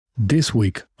This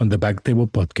week on the Backtable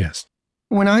Podcast.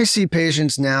 When I see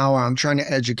patients now, I'm trying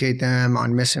to educate them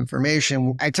on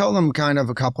misinformation. I tell them kind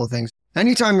of a couple of things.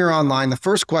 Anytime you're online, the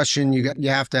first question you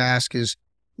have to ask is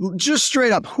just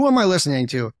straight up, who am I listening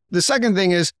to? The second thing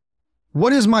is,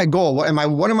 what is my goal? What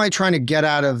am I trying to get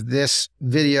out of this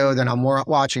video that I'm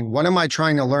watching? What am I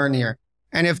trying to learn here?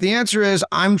 And if the answer is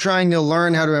I'm trying to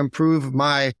learn how to improve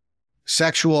my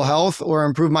sexual health or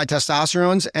improve my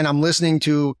testosterones, and I'm listening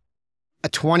to a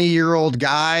 20-year-old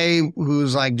guy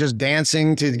who's like just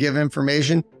dancing to give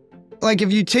information. Like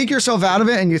if you take yourself out of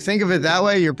it and you think of it that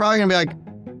way, you're probably gonna be like,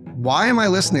 why am I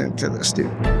listening to this dude?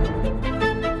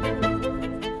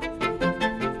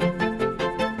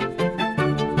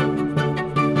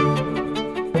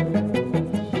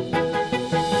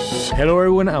 Hello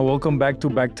everyone and welcome back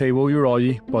to Backtable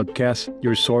Urology Podcast,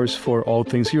 your source for all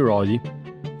things urology.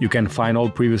 You can find all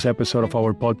previous episodes of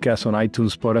our podcast on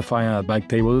iTunes, Spotify, and at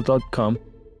backtable.com.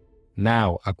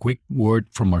 Now, a quick word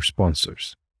from our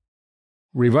sponsors.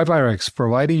 ReviveRx,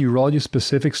 providing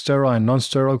urology-specific sterile and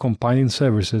non-sterile compounding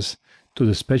services to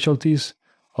the specialties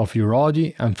of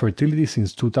urology and fertility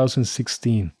since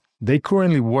 2016. They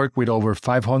currently work with over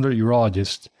 500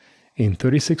 urologists in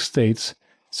 36 states,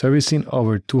 servicing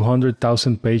over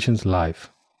 200,000 patients live.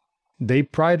 They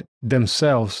pride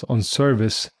themselves on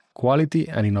service, quality,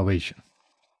 and innovation.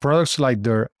 Products like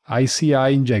their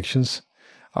ICI injections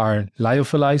are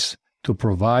lyophilized to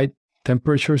provide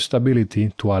temperature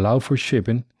stability to allow for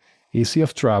shipping, easy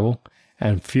of travel,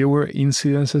 and fewer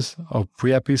incidences of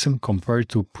priapism compared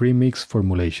to pre-mixed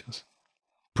formulations.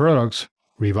 Products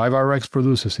ReviveRx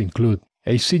produces include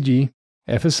HCG,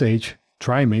 FSH,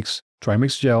 Trimix,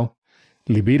 Trimix Gel,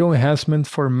 libido enhancement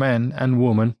for men and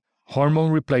women,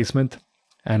 hormone replacement,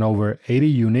 and over 80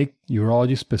 unique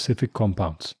urology-specific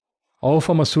compounds. All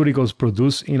pharmaceuticals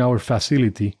produced in our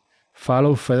facility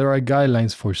follow federal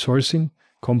guidelines for sourcing,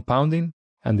 compounding,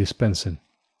 and dispensing.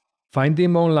 Find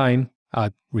them online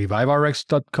at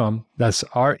reviverx.com, that's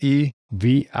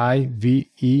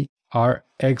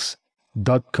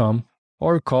ReviverX.com,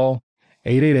 or call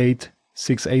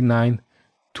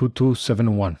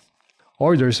 888-689-2271.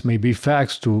 Orders may be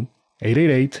faxed to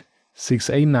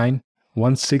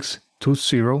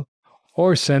 888-689-1620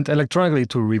 or sent electronically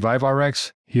to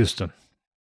ReviveRx Houston.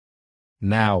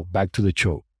 Now, back to the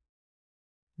show.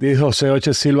 This is Jose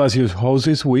Oche Silva as your host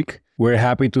this week. We're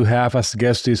happy to have as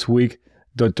guest this week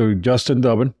Dr. Justin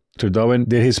Dubin. Dr. Dubin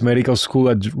did his medical school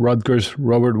at Rutgers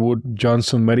Robert Wood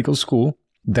Johnson Medical School,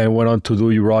 then went on to do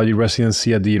urology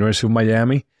residency at the University of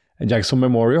Miami and Jackson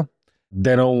Memorial.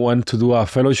 Then went to do a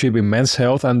fellowship in men's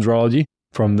health andrology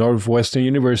from Northwestern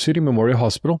University Memorial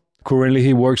Hospital. Currently,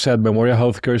 he works at Memorial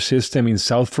Healthcare System in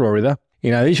South Florida.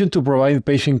 In addition to providing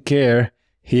patient care,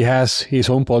 he has his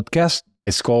own podcast.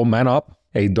 It's called Man Up,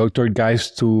 a doctor's guide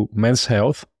to men's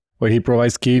health, where he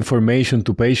provides key information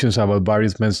to patients about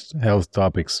various men's health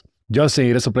topics. Justin,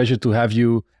 it is a pleasure to have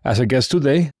you as a guest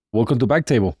today. Welcome to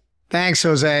Backtable. Thanks,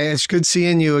 Jose. It's good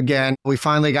seeing you again. We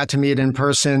finally got to meet in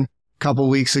person couple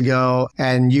weeks ago,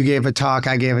 and you gave a talk,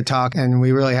 I gave a talk, and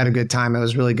we really had a good time. It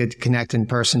was really good to connect in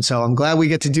person. So I'm glad we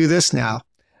get to do this now.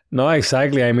 No,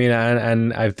 exactly. I mean,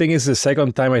 and I think it's the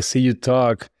second time I see you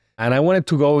talk. And I wanted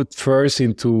to go first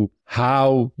into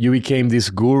how you became this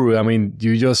guru. I mean,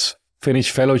 you just finished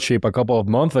fellowship a couple of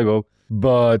months ago,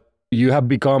 but you have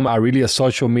become a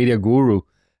social media guru.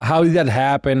 How did that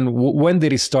happen? When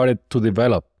did it start to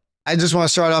develop? I just want to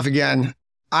start off again.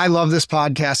 I love this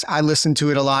podcast. I listen to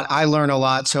it a lot. I learn a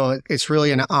lot. So it's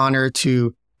really an honor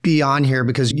to be on here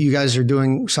because you guys are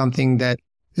doing something that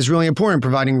is really important,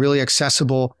 providing really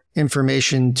accessible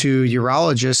information to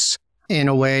urologists in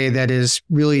a way that is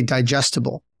really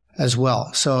digestible as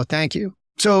well. So thank you.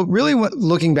 So really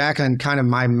looking back on kind of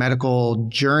my medical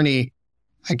journey,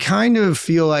 I kind of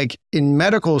feel like in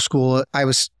medical school, I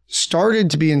was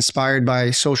started to be inspired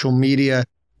by social media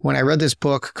when I read this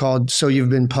book called So You've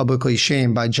Been Publicly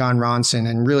Shamed by Jon Ronson.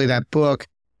 And really that book,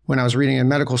 when I was reading in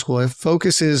medical school, it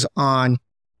focuses on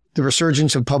the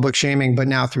resurgence of public shaming, but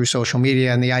now through social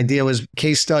media. And the idea was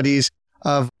case studies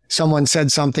of someone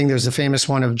said something. There's the famous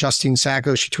one of Justine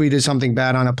Sacco. She tweeted something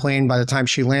bad on a plane. By the time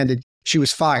she landed, she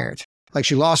was fired. Like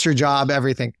she lost her job,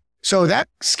 everything. So that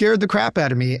scared the crap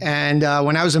out of me. And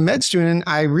when I was a med student,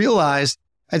 I realized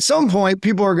at some point,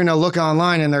 people are going to look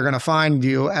online and they're going to find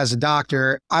you as a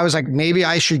doctor. I was like, maybe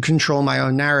I should control my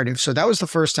own narrative. So that was the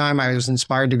first time I was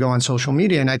inspired to go on social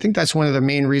media. And I think that's one of the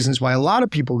main reasons why a lot of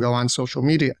people go on social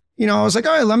media. You know, I was like,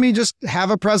 all right, let me just have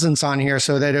a presence on here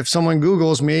so that if someone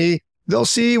Googles me, they'll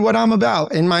see what I'm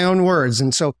about in my own words.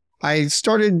 And so I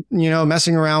started,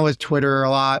 messing around with Twitter a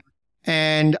lot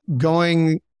and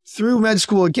going through med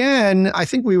school again, I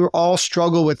think we were all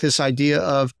struggle with this idea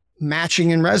of matching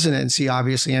in residency,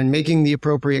 obviously, and making the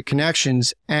appropriate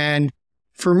connections. And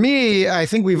for me, I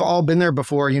think we've all been there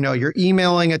before. You're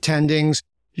emailing attendings,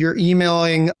 you're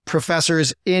emailing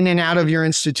professors in and out of your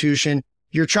institution.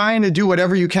 You're trying to do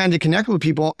whatever you can to connect with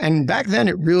people. And back then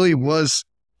it really was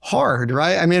hard,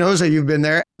 right? I mean, Jose, you've been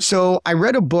there. So I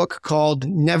read a book called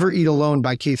Never Eat Alone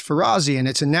by Keith Ferrazzi, and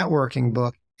it's a networking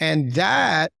book. And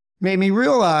that made me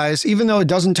realize, even though it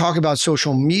doesn't talk about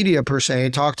social media per se,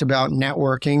 it talked about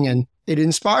networking, and it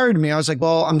inspired me. I was like,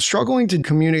 well, I'm struggling to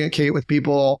communicate with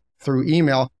people through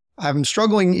email. I'm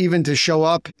struggling even to show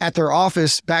up at their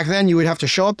office. Back then, you would have to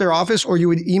show up their office, or you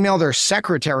would email their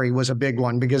secretary was a big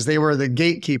one because they were the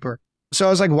gatekeeper. So I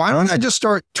was like, why don't I just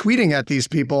start tweeting at these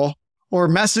people or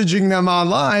messaging them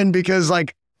online? Because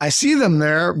like I see them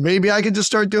there, maybe I could just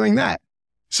start doing that.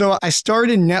 So I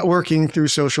started networking through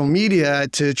social media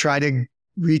to try to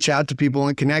reach out to people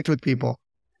and connect with people.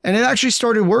 And it actually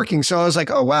started working. So I was like,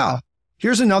 oh, wow,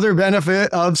 here's another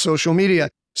benefit of social media.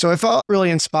 So I felt really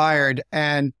inspired.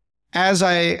 And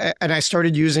I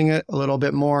started using it a little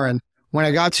bit more. And when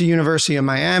I got to University of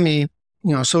Miami,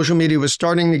 social media was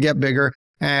starting to get bigger.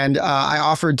 And I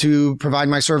offered to provide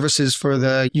my services for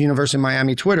the University of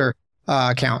Miami Twitter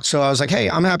account. So I was like, hey,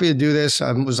 I'm happy to do this.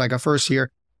 It was like a first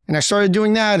year. And I started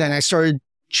doing that, and I started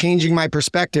changing my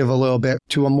perspective a little bit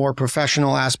to a more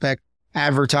professional aspect,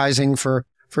 advertising for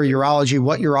urology,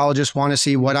 what urologists want to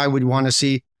see, what I would want to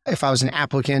see if I was an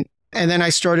applicant. And then I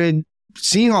started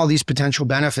seeing all these potential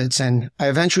benefits. And I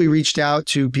eventually reached out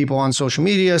to people on social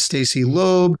media. Stacy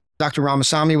Loeb, Dr.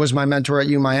 Ramasamy was my mentor at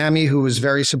UMiami, who was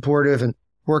very supportive, and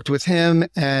worked with him,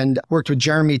 and worked with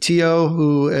Jeremy Teo,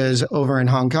 who is over in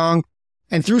Hong Kong.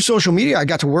 And through social media, I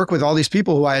got to work with all these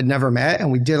people who I had never met,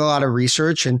 and we did a lot of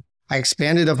research, and I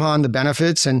expanded upon the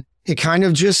benefits, and it kind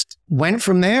of just went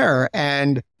from there.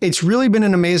 And it's really been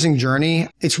an amazing journey.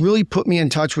 It's really put me in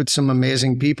touch with some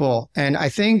amazing people. And I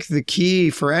think the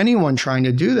key for anyone trying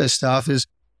to do this stuff is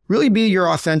really be your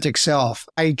authentic self.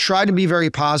 I try to be very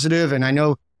positive, and I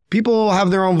know people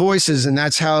have their own voices, and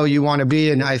that's how you want to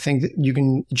be. And I think that you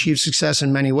can achieve success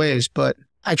in many ways, but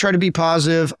I try to be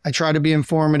positive. I try to be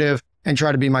informative, and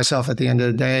try to be myself at the end of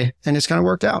the day. And it's kind of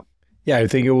worked out. Yeah, I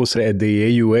think it was at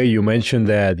the AUA, you mentioned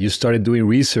that you started doing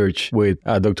research with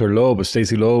Dr. Loeb,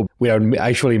 Stacy Loeb, without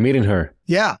actually meeting her.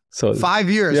 Yeah. So 5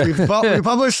 years. Yeah. We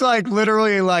published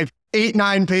literally 8,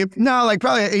 9 papers. No,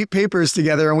 probably 8 papers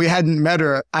together, and we hadn't met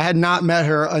her. I had not met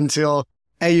her until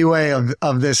AUA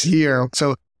of this year.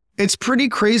 So it's pretty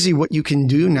crazy what you can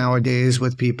do nowadays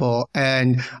with people.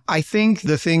 And I think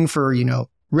the thing for,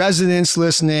 residents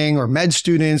listening or med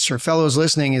students or fellows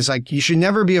listening is you should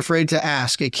never be afraid to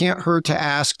ask. It can't hurt to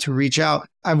ask, to reach out.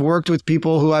 I've worked with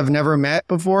people who I've never met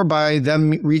before by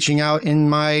them reaching out in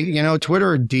my,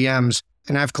 Twitter DMs.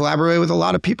 And I've collaborated with a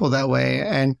lot of people that way.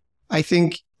 And I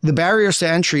think the barriers to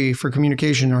entry for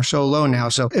communication are so low now.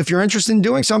 So if you're interested in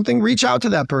doing something, reach out to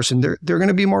that person. They're going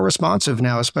to be more responsive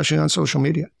now, especially on social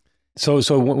media. So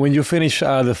when you finish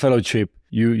the fellowship,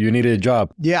 you needed a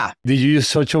job. Yeah. Did you use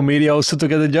social media also to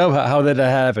get the job? How did that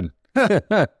happen?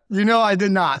 I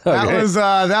did not. Okay.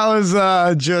 That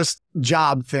was just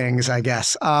job things, I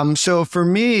guess. So for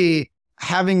me,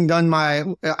 having done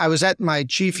I was at my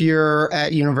chief year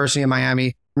at University of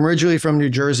Miami. I'm originally from New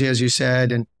Jersey, as you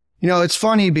said. And, it's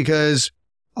funny because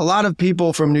a lot of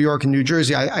people from New York and New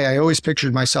Jersey, I always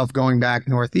pictured myself going back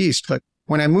Northeast. But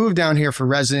when I moved down here for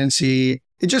residency,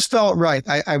 it just felt right.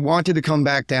 I wanted to come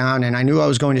back down, and I knew I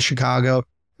was going to Chicago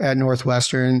at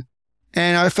Northwestern.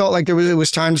 And I felt like it was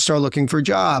time to start looking for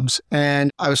jobs. And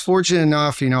I was fortunate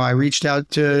enough, I reached out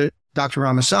to Dr.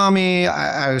 Ramasamy.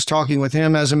 I was talking with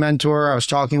him as a mentor. I was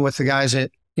talking with the guys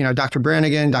at, Dr.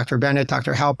 Brannigan, Dr. Bennett,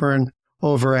 Dr. Halpern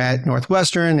over at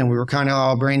Northwestern. And we were kind of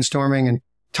all brainstorming and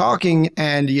talking.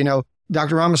 And,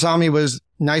 Dr. Ramasamy was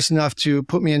nice enough to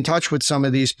put me in touch with some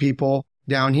of these people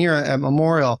down here at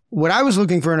Memorial. What I was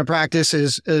looking for in a practice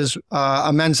is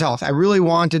a men's health. I really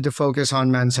wanted to focus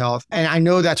on men's health. And I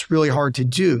know that's really hard to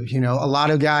do. A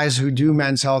lot of guys who do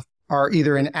men's health are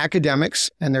either in academics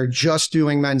and they're just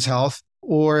doing men's health,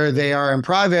 or they are in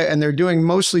private and they're doing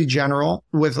mostly general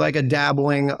with a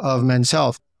dabbling of men's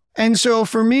health. And so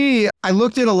for me, I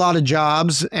looked at a lot of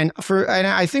jobs, and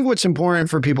I think what's important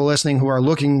for people listening who are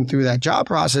looking through that job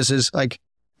process is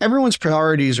everyone's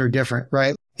priorities are different,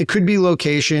 right? It could be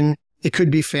location, it could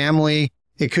be family,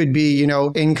 it could be,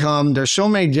 income. There's so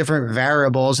many different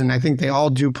variables, and I think they all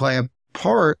do play a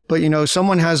part, but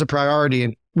someone has a priority.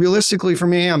 And realistically for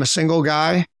me, I'm a single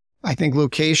guy. I think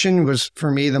location was for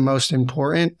me the most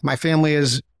important. My family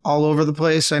is all over the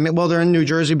place. I mean, well, they're in New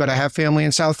Jersey, but I have family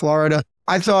in South Florida.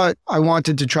 I thought I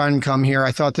wanted to try and come here.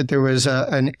 I thought that there was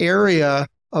an area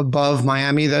above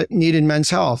Miami that needed men's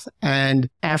health. And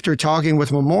after talking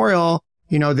with Memorial,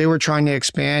 they were trying to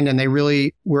expand and they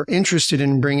really were interested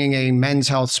in bringing a men's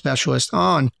health specialist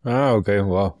on. Oh, okay.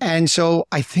 Wow. And so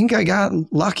I think I got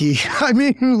lucky. I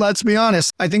mean, let's be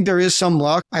honest. I think there is some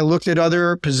luck. I looked at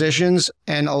other positions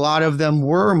and a lot of them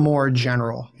were more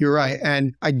general. You're right.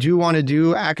 And I do want to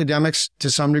do academics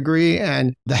to some degree.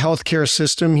 And the healthcare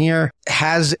system here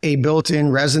has a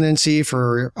built-in residency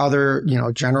for other,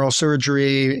 general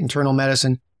surgery, internal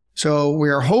medicine. So we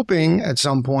are hoping at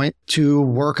some point to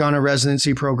work on a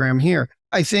residency program here.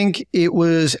 I think it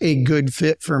was a good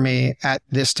fit for me at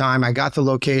this time. I got the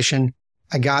location,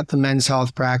 I got the men's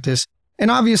health practice,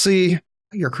 and obviously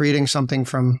you're creating something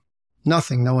from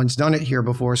nothing. No one's done it here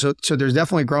before. So there's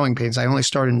definitely growing pains. I only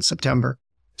started in September.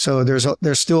 So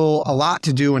there's still a lot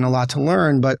to do and a lot to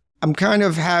learn, but I'm kind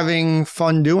of having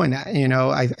fun doing that.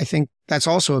 I think that's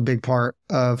also a big part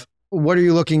of what are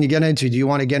you looking to get into? Do you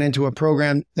want to get into a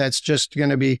program that's just going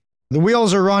to be, the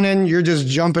wheels are running, you're just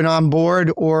jumping on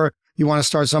board, or you want to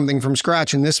start something from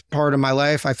scratch? In this part of my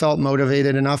life, I felt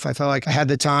motivated enough. I felt like I had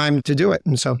the time to do it.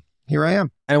 And so here I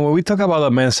am. And when we talk about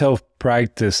a men's health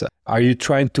practice, are you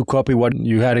trying to copy what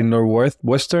you had in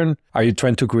Northwestern? Are you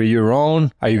trying to create your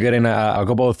own? Are you getting a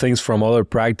couple of things from other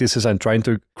practices and trying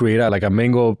to create a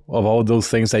mingle of all those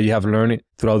things that you have learned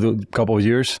throughout the couple of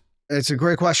years? It's a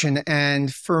great question.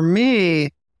 And for me,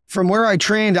 from where I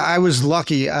trained, I was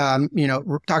lucky.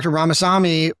 Dr.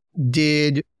 Ramasamy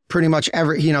did pretty much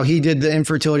he did the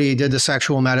infertility, he did the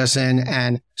sexual medicine.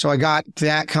 And so I got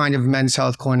that kind of men's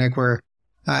health clinic where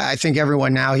I think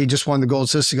everyone now, he just won the Gold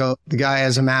Cystico. The guy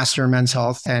has a master in men's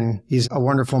health and he's a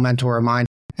wonderful mentor of mine.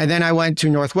 And then I went to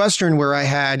Northwestern where I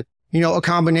had, a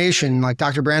combination. Like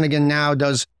Dr. Brannigan now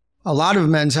does a lot of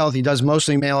men's health. He does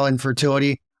mostly male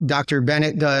infertility. Dr.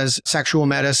 Bennett does sexual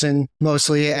medicine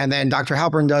mostly, and then Dr.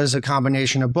 Halpern does a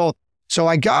combination of both. So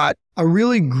I got a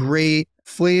really great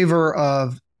flavor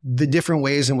of the different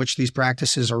ways in which these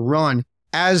practices are run.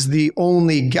 As the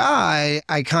only guy,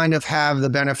 I kind of have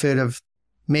the benefit of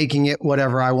making it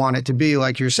whatever I want it to be,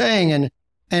 like you're saying.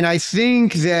 And I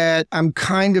think that I'm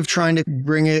kind of trying to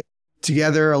bring it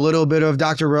together, a little bit of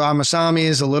Dr.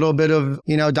 Ramasamy's, a little bit of,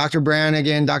 Dr.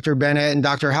 Brannigan, Dr. Bennett, and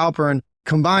Dr. Halpern,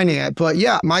 combining it. But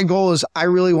yeah, my goal is I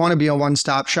really want to be a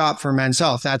one-stop shop for men's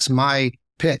health. That's my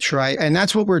pitch, right? And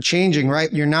that's what we're changing, right?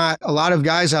 A lot of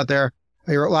guys out there,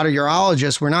 a lot of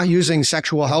urologists, we're not using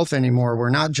sexual health anymore. We're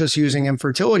not just using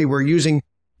infertility. We're using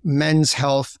men's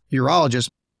health urologists.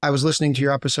 I was listening to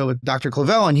your episode with Dr.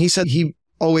 Clavel, and he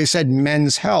always said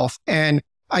men's health. And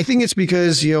I think it's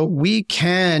because, we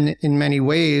can, in many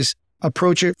ways,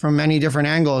 approach it from many different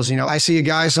angles. I see a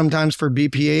guy sometimes for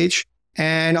BPH,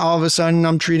 and all of a sudden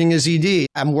I'm treating his ED.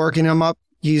 I'm working him up.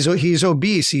 He's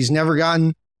obese. He's never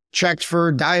gotten checked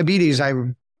for diabetes.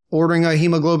 I'm ordering a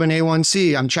hemoglobin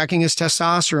A1C. I'm checking his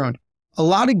testosterone. A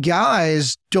lot of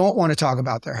guys don't want to talk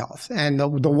about their health. And the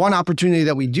one opportunity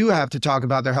that we do have to talk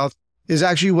about their health is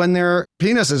actually when their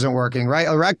penis isn't working, right?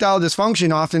 Erectile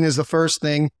dysfunction often is the first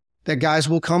thing that guys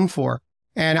will come for.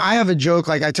 And I have a joke,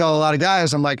 like I tell a lot of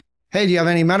guys, I'm like, hey, do you have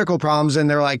any medical problems? And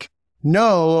they're like,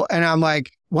 no. And I'm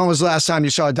like, when was the last time you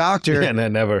saw a doctor? Yeah,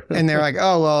 never. And they're like,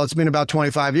 oh, well, it's been about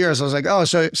 25 years. I was like, oh,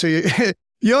 so you,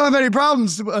 you don't have any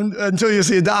problems until you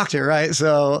see a doctor, right?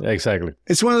 So exactly.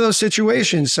 It's one of those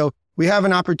situations. So we have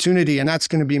an opportunity, and that's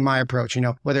going to be my approach.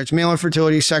 Whether it's male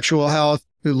infertility, sexual health,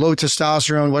 low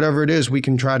testosterone, whatever it is, we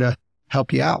can try to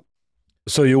help you out.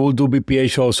 So you will do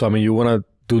BPH also. I mean, you want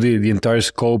to do the entire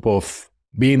scope of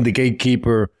being the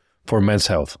gatekeeper for men's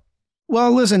health.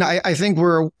 Well, listen, I think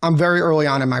I'm very early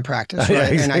on in my practice, right? Yeah,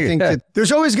 exactly. And I think that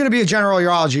there's always going to be a general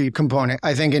urology component,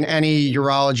 I think, in any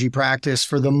urology practice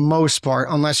for the most part,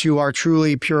 unless you are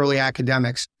truly, purely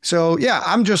academics. So yeah,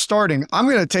 I'm just starting. I'm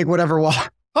going to take whatever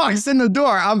walks in the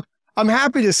door. I'm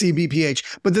happy to see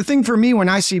BPH. But the thing for me, when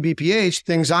I see BPH,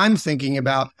 things I'm thinking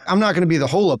about, I'm not going to be the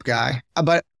hole-up guy,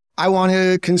 but I want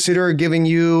to consider giving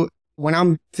you, when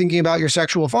I'm thinking about your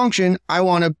sexual function, I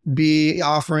want to be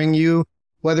offering you,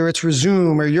 whether it's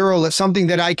Rezum or UroLift, something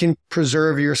that I can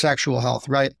preserve your sexual health,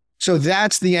 right? So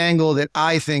that's the angle that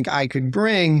I think I could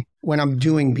bring when I'm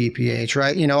doing BPH,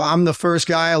 right? I'm the first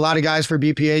guy. A lot of guys for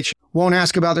BPH won't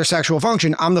ask about their sexual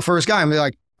function. I'm the first guy. I'm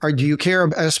like, do you care,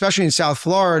 especially in South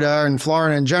Florida and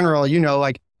Florida in general,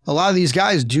 like a lot of these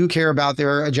guys do care about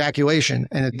their ejaculation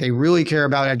and they really care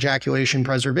about ejaculation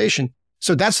preservation.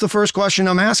 So that's the first question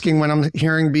I'm asking when I'm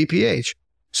hearing BPH.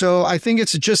 So I think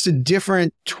it's just a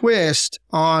different twist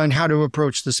on how to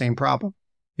approach the same problem.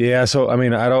 Yeah, so I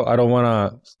mean, I don't want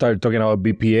to start talking about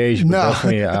BPH, but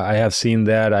definitely I have seen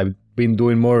that. I've been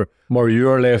doing more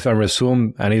UroLift and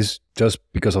Rezum, and it's just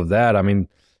because of that. I mean,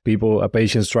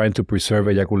 patients trying to preserve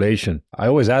ejaculation. I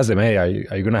always ask them, hey, are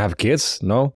you going to have kids?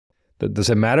 No, that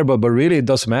doesn't matter, but really it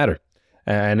does matter.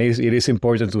 And it is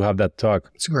important to have that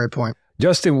talk. It's a great point.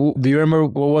 Justin, do you remember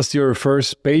what was your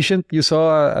first patient you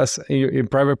saw in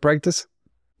private practice?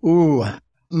 Ooh,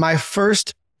 my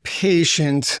first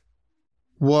patient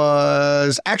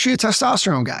was actually a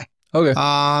testosterone guy. Okay.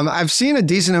 I've seen a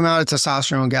decent amount of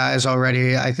testosterone guys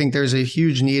already. I think there's a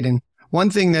huge need. And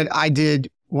one thing that I did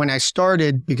when I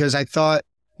started, because I thought,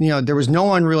 there was no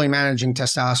one really managing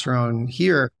testosterone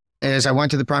here, is I went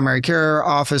to the primary care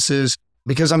offices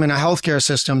because I'm in a healthcare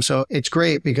system. So it's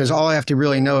great because all I have to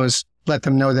really know is let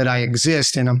them know that I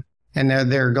exist and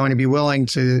they're going to be willing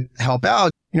to help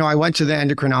out. I went to the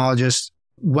endocrinologist,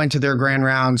 went to their grand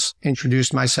rounds,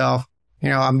 introduced myself.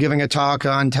 I'm giving a talk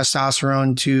on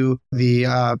testosterone to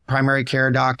the primary care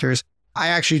doctors. I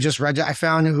actually just I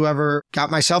found whoever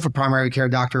got myself a primary care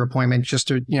doctor appointment just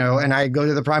to, and I go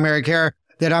to the primary care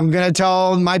that I'm going to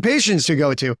tell my patients to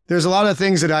go to. There's a lot of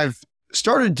things that I've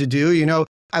started to do.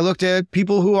 I looked at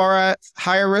people who are at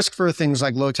higher risk for things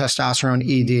like low testosterone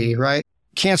ED, right?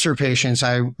 Cancer patients.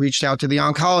 I reached out to the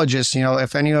oncologist,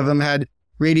 if any of them had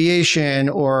radiation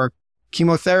or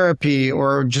chemotherapy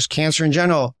or just cancer in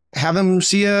general. Have them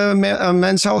see a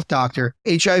men's health doctor.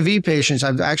 HIV patients.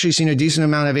 I've actually seen a decent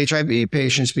amount of HIV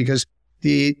patients because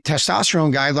the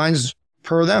testosterone guidelines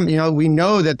per them, we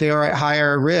know that they are at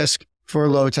higher risk for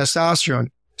low testosterone.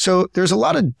 So there's a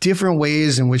lot of different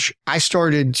ways in which I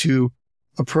started to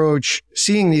approach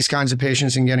seeing these kinds of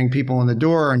patients and getting people in the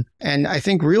door. And I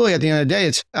think really at the end of the day,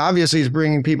 it's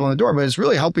bringing people in the door, but it's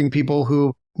really helping people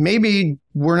who maybe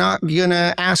we're not going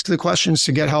to ask the questions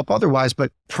to get help otherwise,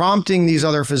 but prompting these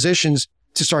other physicians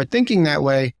to start thinking that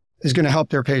way is going to help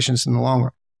their patients in the long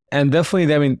run. And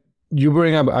definitely, I mean, you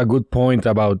bring up a good point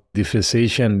about the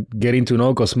physician getting to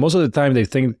know, because most of the time they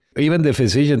think even the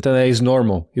physician today is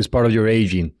normal, is part of your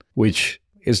aging, which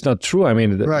is not true. I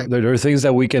mean, right. There are things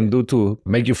that we can do to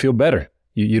make you feel better.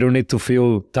 You don't need to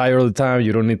feel tired all the time.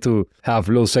 You don't need to have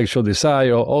low sexual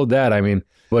desire, all that. I mean,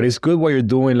 but it's good what you're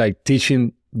doing, like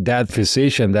teaching that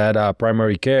physician, that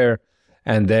primary care,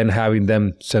 and then having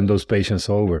them send those patients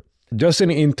over. Justin,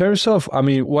 in terms of,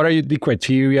 what are the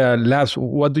criteria, labs,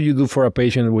 what do you do for a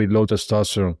patient with low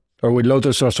testosterone or with low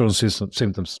testosterone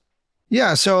symptoms?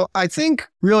 Yeah, so I think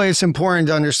really it's important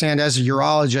to understand as a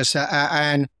urologist,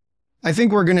 and I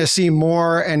think we're going to see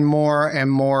more and more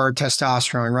and more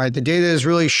testosterone, right? The data is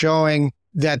really showing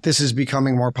that this is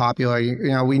becoming more popular.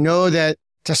 We know that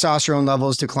testosterone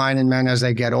levels decline in men as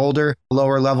they get older.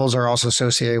 Lower levels are also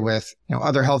associated with,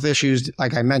 other health issues,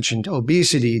 like I mentioned,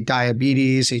 obesity,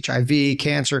 diabetes, HIV,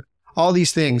 cancer, all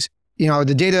these things.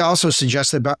 The data also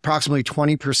suggests that approximately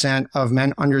 20% of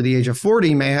men under the age of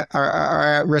 40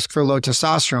 are at risk for low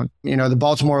testosterone. The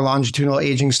Baltimore Longitudinal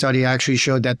Aging Study actually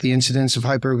showed that the incidence of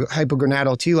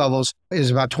hypogonadal T levels is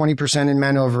about 20% in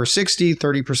men over 60,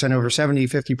 30% over 70,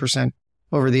 50%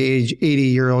 over the age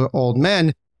 80-year-old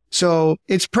men. So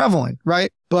it's prevalent,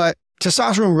 right? But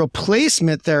testosterone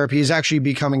replacement therapy is actually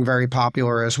becoming very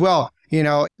popular as well.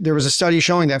 There was a study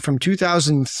showing that from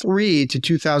 2003 to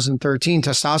 2013,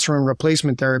 testosterone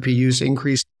replacement therapy use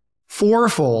increased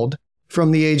fourfold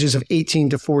from the ages of 18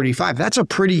 to 45. That's a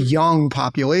pretty young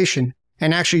population,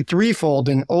 and actually threefold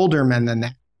in older men than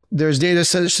that. There's data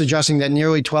suggesting that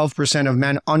nearly 12% of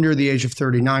men under the age of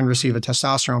 39 receive a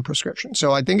testosterone prescription.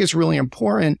 So I think it's really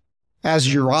important as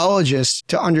urologists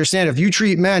to understand if you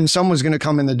treat men, someone's going to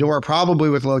come in the door probably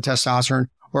with low testosterone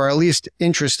or at least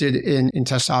interested in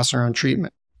testosterone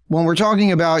treatment. When we're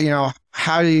talking about,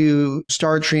 how do you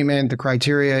start treatment, the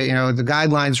criteria, the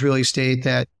guidelines really state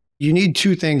that you need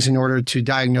two things in order to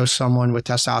diagnose someone with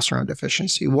testosterone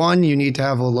deficiency. One, you need to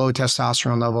have low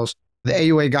testosterone levels. The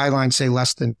AUA guidelines say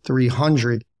less than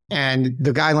 300. And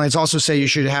the guidelines also say you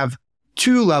should have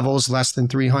 2 levels less than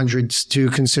 300 to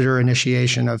consider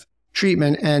initiation of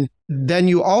treatment. And then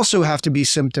you also have to be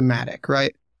symptomatic,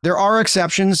 right? There are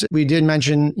exceptions. We did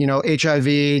mention,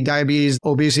 HIV, diabetes,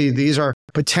 obesity. These are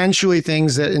potentially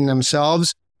things that in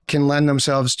themselves can lend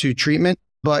themselves to treatment,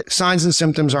 but signs and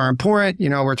symptoms are important.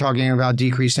 We're talking about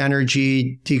decreased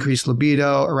energy, decreased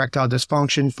libido, erectile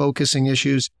dysfunction, focusing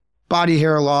issues, body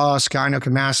hair loss,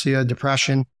 gynecomastia,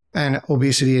 depression, and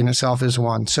obesity in itself is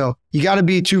one. So you got to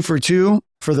be 2 for 2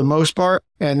 for the most part,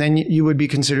 and then you would be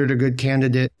considered a good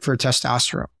candidate for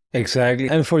testosterone. Exactly.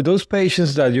 And for those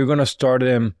patients that you're going to start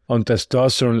them on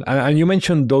testosterone, and you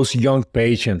mentioned those young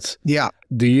patients. Yeah.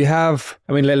 Do you have,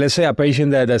 I mean, let's say a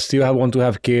patient that still want to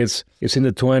have kids, is in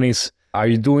the 20s. Are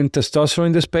you doing testosterone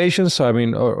in these patients? I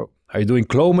mean, or are you doing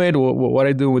Clomid? What are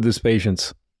you doing with these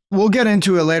patients? We'll get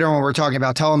into it later when we're talking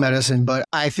about telemedicine, but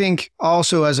I think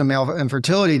also as a male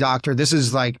infertility doctor, this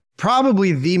is like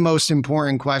probably the most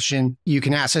important question you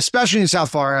can ask, especially in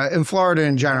South Florida, in Florida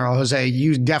in general. Jose,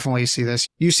 you definitely see this.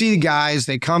 You see guys,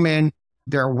 they come in,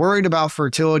 they're worried about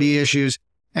fertility issues,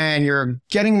 and you're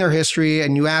getting their history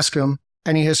and you ask them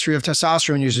any history of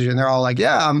testosterone usage, and they're all like,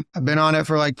 yeah, I've been on it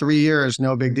for like 3 years,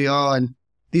 no big deal. And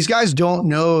these guys don't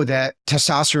know that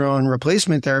testosterone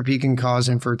replacement therapy can cause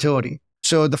infertility.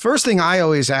 So the first thing I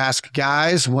always ask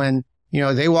guys when,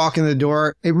 they walk in the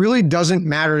door, it really doesn't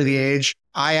matter the age.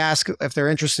 I ask if they're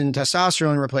interested in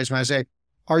testosterone replacement. I say,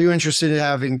 are you interested in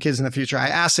having kids in the future? I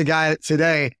asked a guy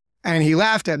today and he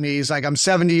laughed at me. He's like, I'm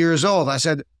 70 years old. I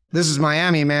said, this is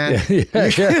Miami, man.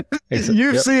 Yeah.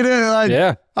 You've seen it.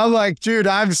 Yeah. I'm like, dude,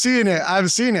 I've seen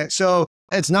it. So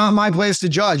it's not my place to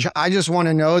judge. I just want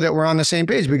to know that we're on the same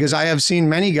page because I have seen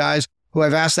many guys who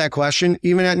have asked that question.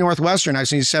 Even at Northwestern, I've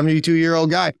seen a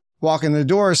 72-year-old guy walk in the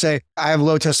door say, I have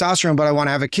low testosterone, but I want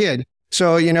to have a kid.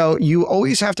 So, you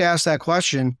always have to ask that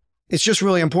question. It's just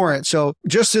really important. So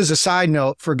just as a side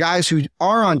note, for guys who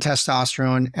are on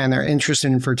testosterone and they're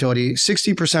interested in fertility,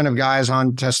 60% of guys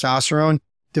on testosterone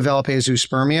develop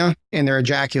azoospermia in their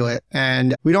ejaculate.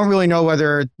 And we don't really know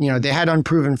whether, they had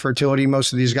unproven fertility,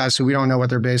 most of these guys, so we don't know what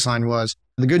their baseline was.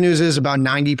 The good news is about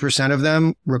 90% of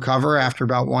them recover after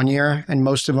about 1 year and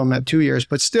most of them at 2 years.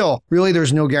 But still, really,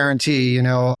 there's no guarantee.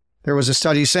 There was a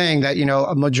study saying that,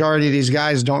 a majority of these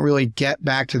guys don't really get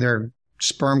back to their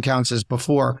sperm counts as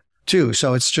before too.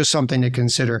 So it's just something to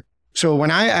consider. So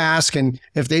when I ask, and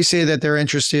if they say that they're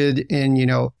interested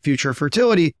in, future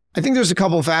fertility, I think there's a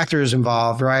couple of factors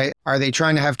involved, right? Are they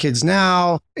trying to have kids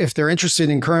now? If they're interested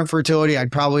in current fertility,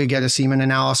 I'd probably get a semen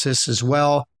analysis as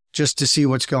well, just to see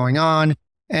what's going on.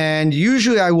 And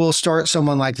usually I will start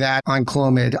someone like that on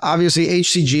Clomid. Obviously,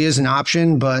 HCG is an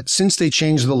option, but since they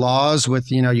changed the laws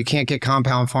with, you can't get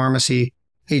compound pharmacy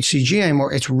HCG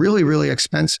anymore, it's really, really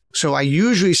expensive. So I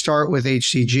usually start with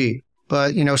HCG.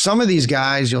 But, some of these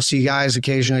guys, you'll see guys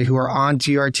occasionally who are on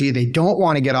TRT. They don't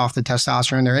want to get off the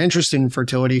testosterone. They're interested in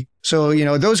fertility. So,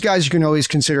 those guys you can always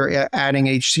consider adding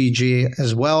HCG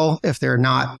as well if they're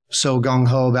not so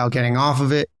gung-ho about getting off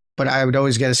of it. But I would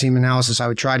always get a semen analysis. I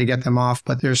would try to get them off.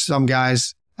 But there's some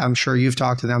guys, I'm sure you've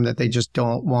talked to them, that they just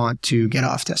don't want to get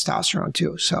off testosterone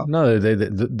too. So no,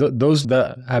 those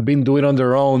that have been doing on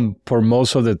their own for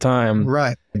most of the time,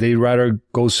 right? They rather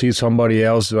go see somebody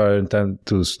else rather than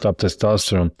to stop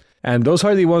testosterone. And those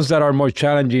are the ones that are more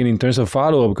challenging in terms of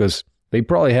follow-up because they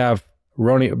probably have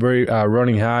running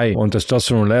high on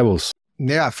testosterone levels.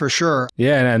 Yeah, for sure.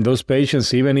 Yeah, and those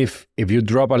patients, even if you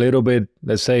drop a little bit,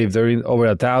 let's say if they're in over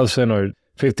 1,000 or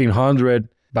 1,500,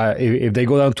 but if they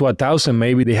go down to 1,000,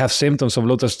 maybe they have symptoms of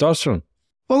low testosterone.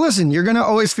 Well, listen, you're going to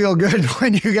always feel good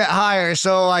when you get higher.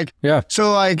 So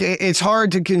it's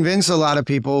hard to convince a lot of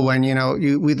people when,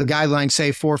 the guidelines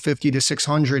say 450 to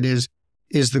 600 is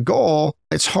the goal.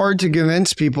 It's hard to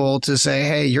convince people to say,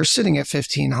 hey, you're sitting at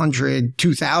 1,500,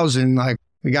 2,000, like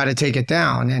we got to take it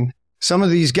down. And some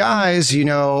of these guys,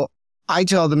 I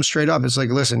tell them straight up, it's like,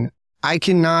 listen, I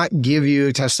cannot give you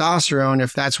testosterone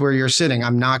if that's where you're sitting.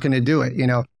 I'm not going to do it,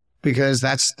 because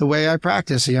that's the way I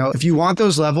practice. If you want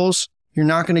those levels, you're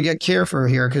not going to get care for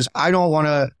here because I don't want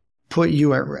to put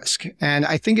you at risk. And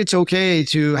I think it's okay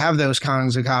to have those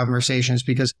kinds of conversations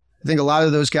because I think a lot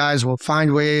of those guys will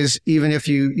find ways, even if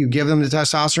you give them the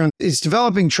testosterone, it's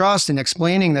developing trust and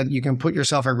explaining that you can put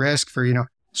yourself at risk for,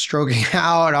 stroking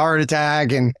out, heart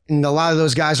attack. And a lot of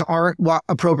those guys aren't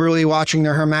appropriately watching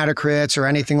their hematocrits or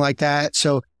anything like that.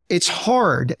 So it's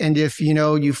hard. And if,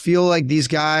 you feel like these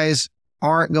guys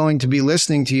aren't going to be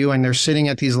listening to you and they're sitting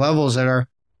at these levels that are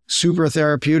super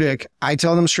therapeutic, I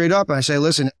tell them straight up. I say,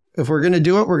 listen, if we're going to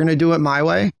do it, we're going to do it my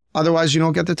way. Otherwise, you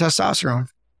don't get the testosterone.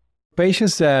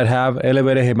 Patients that have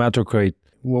elevated hematocrit,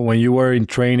 when you were in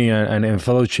training and in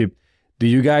fellowship, do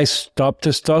you guys stop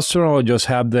testosterone or just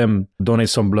have them donate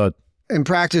some blood? In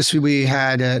practice, we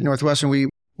had at Northwestern, we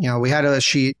had a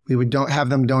sheet. We would have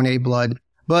them donate blood.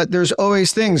 But there's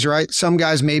always things, right? Some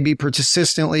guys may be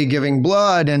persistently giving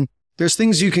blood, and there's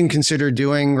things you can consider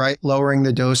doing, right? Lowering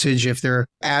the dosage if they're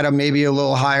at maybe a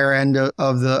little higher end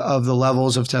of the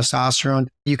levels of testosterone.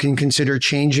 You can consider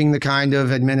changing the kind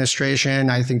of administration.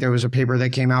 I think there was a paper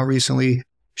that came out recently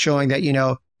showing that,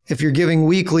 if you're giving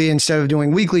weekly, instead of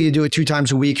doing weekly, you do it 2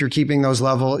 times a week. You're keeping those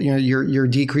levels, you're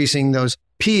decreasing those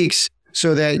peaks.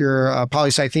 so that your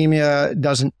polycythemia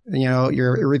doesn't,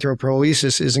 your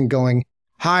erythropoiesis isn't going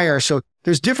higher. So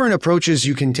there's different approaches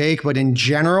you can take, but in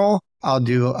general, I'll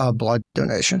do a blood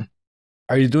donation.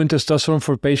 Are you doing testosterone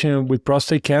for patients with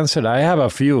prostate cancer? I have a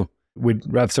few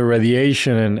with after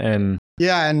radiation and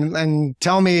Yeah, and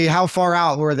tell me, how far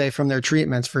out were they from their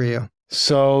treatments for you?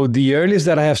 So the earliest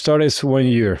that I have started is 1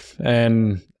 year,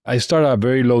 and I start at a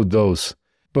very low dose.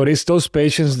 But it's those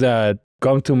patients that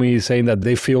come to me saying that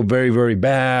they feel very, very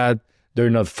bad. They're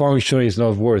not functioning. It's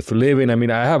not worth living. I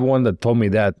mean, I have one that told me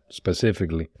that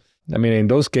specifically. I mean, in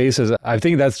those cases, I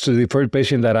think that's the first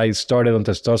patient that I started on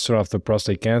testosterone after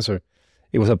prostate cancer.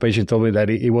 It was a patient told me that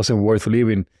it wasn't worth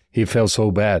living. He felt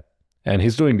so bad, and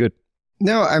he's doing good.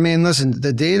 No, I mean, listen,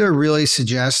 the data really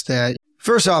suggests that,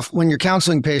 first off, when you're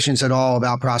counseling patients at all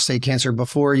about prostate cancer,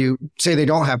 before you say they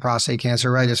don't have prostate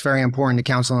cancer, right, it's very important to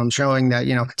counsel them showing that,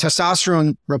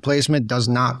 testosterone replacement does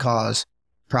not cause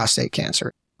prostate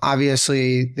cancer.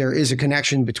 Obviously, there is a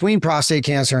connection between prostate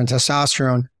cancer and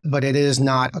testosterone, but it is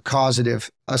not a causative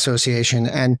association.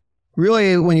 And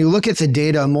really, when you look at the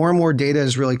data, more and more data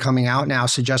is really coming out now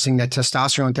suggesting that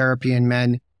testosterone therapy in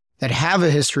men that have a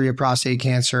history of prostate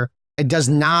cancer, it does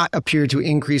not appear to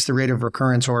increase the rate of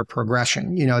recurrence or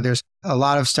progression. There's a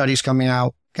lot of studies coming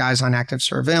out, guys on active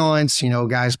surveillance,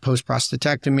 guys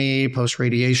post-prostatectomy,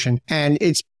 post-radiation, and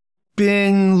it's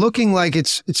been looking like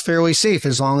it's fairly safe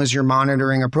as long as you're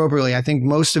monitoring appropriately. I think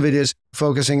most of it is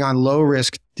focusing on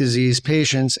low-risk disease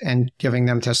patients and giving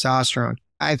them testosterone.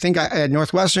 I think at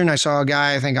Northwestern, I saw a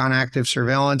guy, I think on active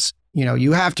surveillance.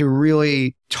 You have to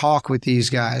really talk with these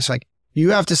guys. Like,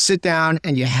 you have to sit down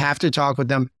and you have to talk with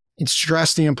them and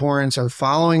stress the importance of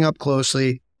following up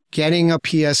closely, getting a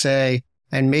PSA,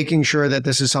 and making sure that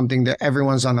this is something that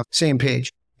everyone's on the same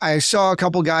page. I saw a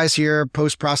couple guys here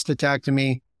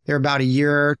post-prostatectomy. They're about a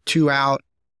year or two out,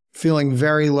 feeling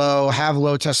very low, have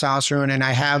low testosterone, and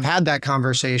I have had that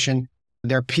conversation.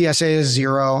 Their PSA is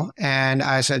 0. And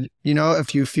I said,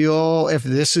 if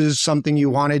this is something you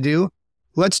want to do,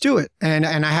 let's do it. And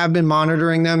I have been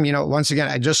monitoring them. Once again,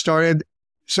 I just started.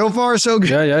 So far, so good.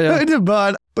 Yeah.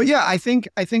 But yeah, I think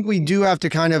we do have to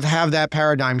kind of have that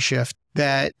paradigm shift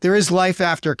that there is life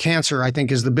after cancer, I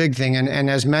think is the big thing. And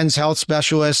as men's health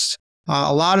specialists,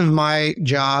 a lot of my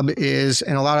job is,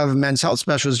 and a lot of men's health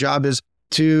specialists' job is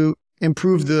to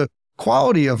improve the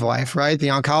quality of life, right? The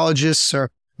oncologists are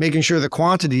making sure the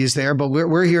quantity is there, but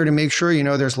we're here to make sure,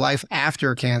 there's life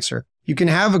after cancer. You can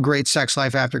have a great sex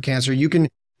life after cancer. You can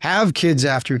have kids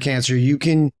after cancer. You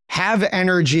can have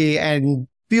energy and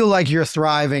feel like you're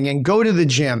thriving and go to the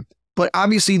gym. But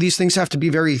obviously, these things have to be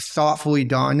very thoughtfully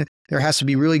done. There has to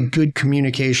be really good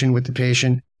communication with the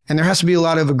patient. And there has to be a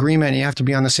lot of agreement. You have to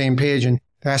be on the same page. And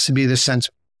there has to be this sense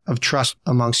of trust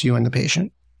amongst you and the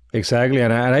patient. Exactly.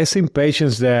 And I've seen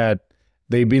patients that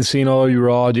they've been seeing other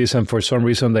urologists, and for some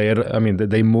reason,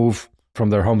 they move from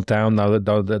their hometown now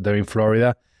that they're in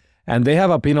Florida. And they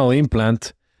have a penile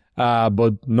implant,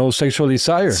 but no sexual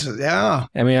desire. Yeah.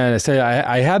 I mean, I say,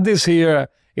 I had this here.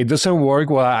 It doesn't work.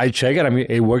 Well, I check it. I mean,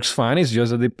 it works fine. It's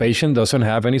just that the patient doesn't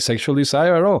have any sexual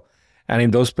desire at all. And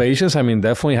in those patients,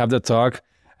 definitely have the talk.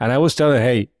 And I was telling,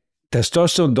 hey,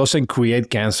 testosterone doesn't create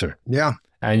cancer. Yeah.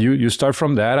 And you start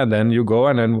from that, and then you go,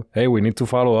 and then, hey, we need to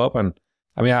follow up. And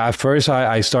at first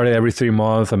I started every 3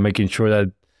 months and making sure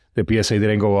that the PSA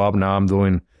didn't go up. Now I'm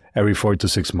doing every 4 to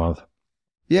 6 months.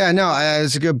 Yeah, no,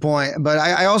 it's a good point. But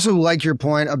I also like your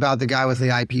point about the guy with the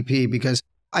IPP, because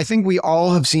I think we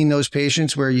all have seen those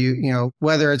patients where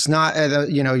whether it's not,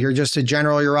 you're just a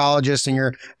general urologist and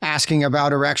you're asking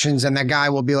about erections, and that guy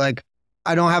will be like,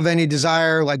 I don't have any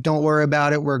desire. Like, don't worry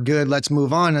about it. We're good. Let's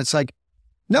move on. It's like,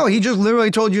 no, he just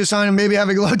literally told you a sign of maybe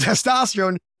having low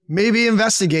testosterone. Maybe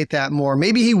investigate that more.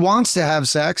 Maybe he wants to have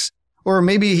sex, or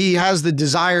maybe he has the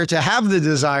desire to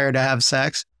have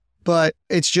sex, but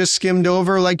it's just skimmed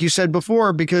over, like you said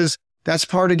before, because that's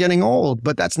part of getting old.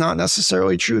 But that's not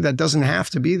necessarily true. That doesn't have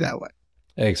to be that way.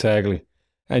 Exactly.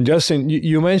 And Justin,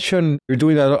 you mentioned you're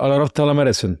doing a lot of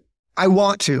telemedicine. I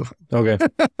want to. Okay.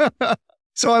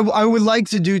 So I would like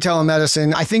to do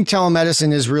telemedicine. I think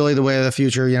telemedicine is really the way of the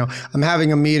future. I'm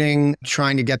having a meeting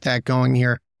trying to get that going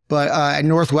here. But at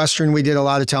Northwestern, we did a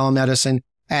lot of telemedicine.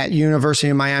 At University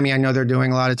of Miami, I know they're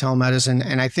doing a lot of telemedicine.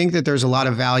 And I think that there's a lot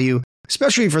of value,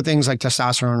 especially for things like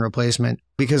testosterone replacement,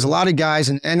 because a lot of guys,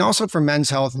 and also for men's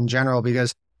health in general,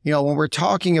 because, when we're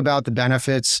talking about the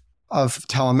benefits of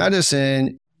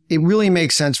telemedicine, it really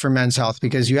makes sense for men's health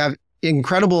because you have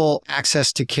incredible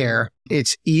access to care.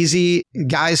 It's easy.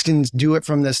 Guys can do it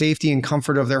from the safety and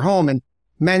comfort of their home. And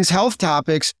men's health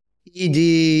topics, ED,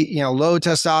 low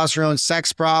testosterone,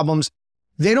 sex problems,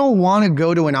 they don't want to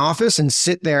go to an office and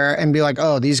sit there and be like,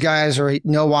 oh, these guys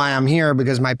know why I'm here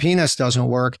because my penis doesn't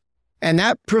work. And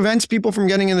that prevents people from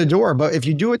getting in the door. But if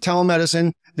you do a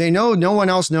telemedicine, they know no one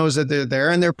else knows that they're there,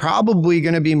 and they're probably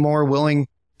going to be more willing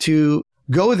to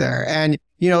go there. And,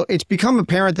 it's become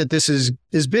apparent that this is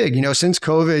big. Since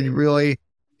COVID, really,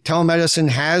 telemedicine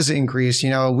has increased.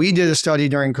 We did a study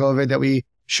during COVID that we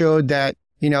showed that,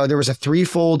 there was a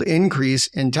 3-fold increase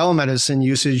in telemedicine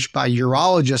usage by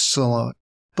urologists alone.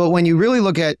 But when you really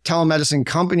look at telemedicine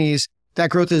companies, that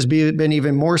growth has been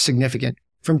even more significant.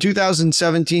 From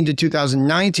 2017 to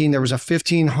 2019, there was a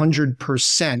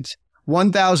 1,500%,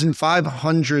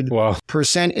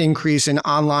 1,500% increase in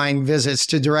online visits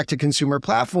to direct-to-consumer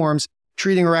platforms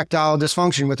treating erectile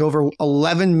dysfunction, with over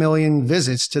 11 million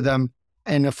visits to them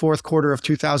in the fourth quarter of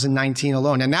 2019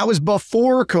 alone. And that was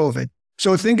before COVID.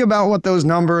 So think about what those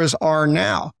numbers are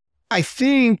now. I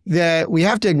think that we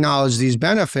have to acknowledge these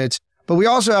benefits, but we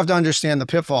also have to understand the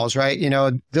pitfalls, right?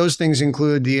 Those things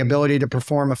include the ability to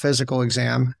perform a physical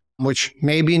exam, which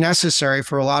may be necessary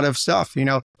for a lot of stuff,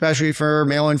 especially for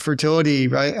male infertility,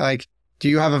 right? Like, do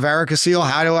you have a varicocele?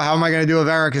 How am I going to do a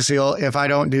varicocele if I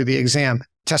don't do the exam?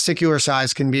 Testicular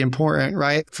size can be important,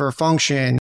 right? For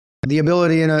function, the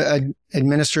ability to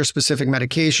administer specific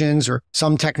medications, or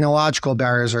some technological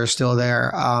barriers are still there.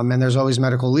 And there's always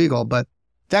medical legal, but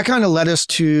that kind of led us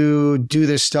to do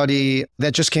this study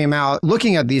that just came out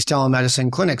looking at these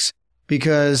telemedicine clinics,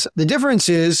 because the difference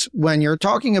is when you're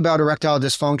talking about erectile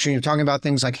dysfunction, you're talking about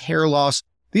things like hair loss.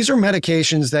 These are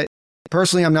medications that,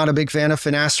 personally, I'm not a big fan of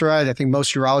finasteride. I think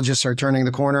most urologists are turning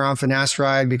the corner on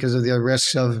finasteride because of the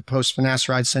risks of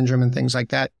post-finasteride syndrome and things like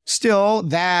that. Still,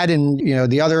 that and,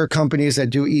 the other companies that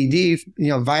do ED,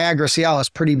 Viagra,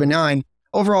 Cialis, pretty benign.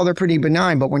 Overall, they're pretty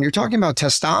benign. But when you're talking about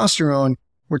testosterone,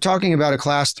 we're talking about a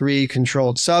class 3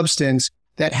 controlled substance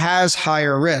that has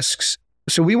higher risks.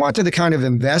 So we wanted to kind of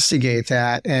investigate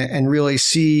that and really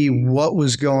see what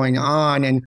was going on,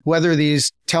 and whether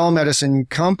these telemedicine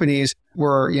companies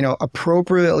were,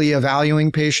 appropriately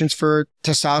evaluating patients for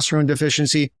testosterone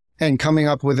deficiency and coming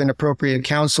up with an appropriate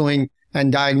counseling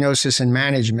and diagnosis and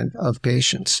management of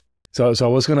patients. So I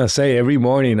was going to say, every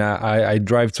morning I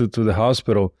drive to the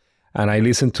hospital and I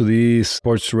listen to this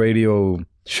sports radio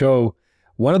show.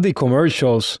 One of the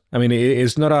commercials,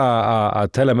 it's not a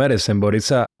telemedicine, but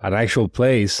it's an actual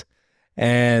place.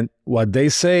 And what they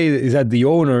say is that the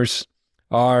owners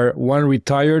are one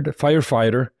retired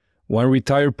firefighter, one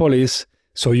retired police,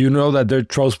 so that they're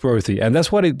trustworthy. And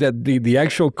that's what the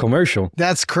actual commercial.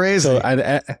 That's crazy. So,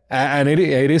 and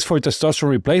it is for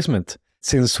testosterone replacement.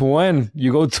 Since when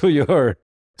you go to an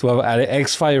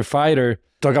ex-firefighter,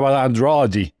 talk about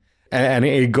andrology, and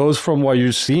it goes from what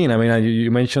you're seeing.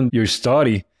 You mentioned your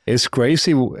study. It's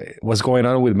crazy what's going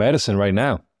on with medicine right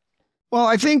now. Well,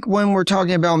 I think when we're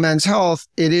talking about men's health,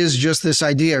 it is just this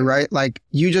idea, right? Like,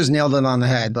 you just nailed it on the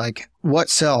head. Like, what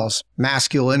sells?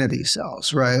 Masculinity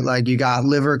sells, right? Like, you got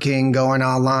Liver King going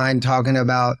online talking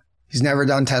about he's never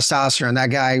done testosterone. That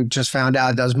guy just found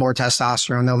out does more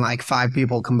testosterone than like 5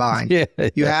 people combined. Yeah.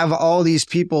 You have all these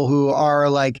people who are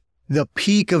like the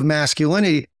peak of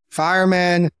masculinity.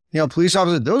 Firemen, police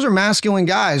officers, those are masculine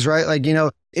guys, right? Like,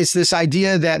 it's this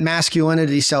idea that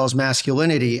masculinity sells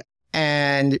masculinity.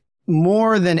 And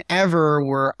more than ever,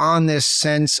 we're on this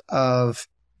sense of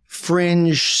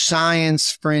fringe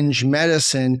science, fringe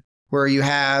medicine, where you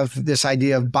have this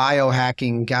idea of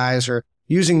biohacking. Guys are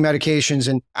using medications.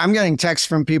 And I'm getting texts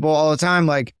from people all the time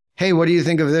like, hey, what do you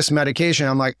think of this medication?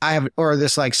 I'm like, or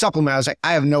this like supplement. I was like,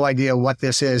 I have no idea what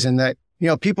this is. And that,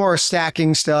 people are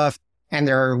stacking stuff and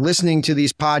they're listening to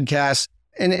these podcasts.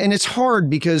 And it's hard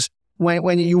because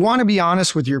when you want to be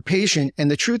honest with your patient, and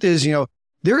the truth is,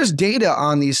 there is data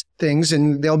on these things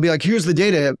and they'll be like, here's the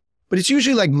data, but it's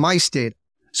usually like mice data.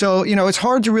 So, it's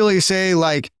hard to really say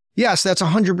like, yes, that's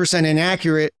 100%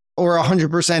 inaccurate or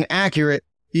 100% accurate.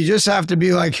 You just have to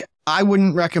be like, I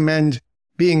wouldn't recommend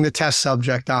being the test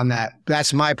subject on that.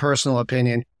 That's my personal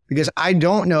opinion, because I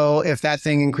don't know if that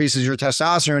thing increases your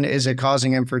testosterone. Is it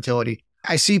causing infertility?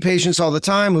 I see patients all the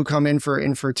time who come in for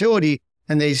infertility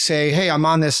and they say, hey, I'm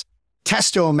on this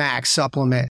Testomax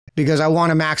supplement because I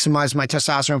want to maximize my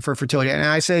testosterone for fertility. And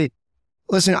I say,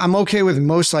 listen, I'm okay with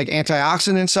most like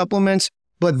antioxidant supplements,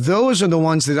 but those are the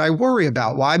ones that I worry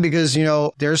about. Why? Because,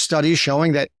 there's studies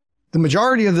showing that the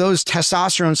majority of those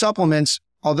testosterone supplements,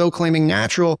 although claiming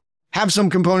natural, have some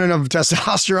component of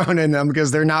testosterone in them because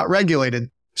they're not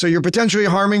regulated. So you're potentially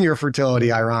harming your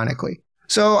fertility, ironically.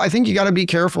 So I think you got to be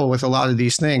careful with a lot of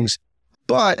these things.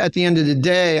 But at the end of the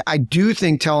day, I do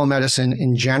think telemedicine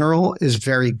in general is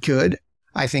very good.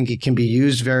 I think it can be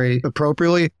used very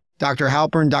appropriately. Dr.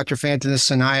 Halpern, Dr.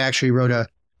 Fantanis, and I actually wrote a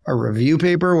review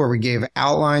paper where we gave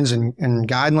outlines and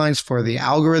guidelines for the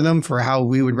algorithm for how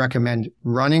we would recommend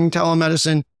running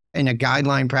telemedicine in a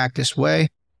guideline practice way.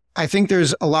 I think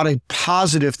there's a lot of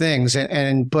positive things,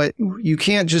 but you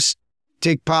can't just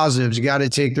take positives. You got to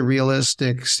take the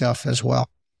realistic stuff as well.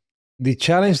 The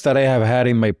challenge that I have had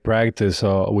in my practice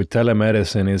with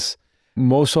telemedicine is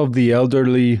most of the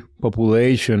elderly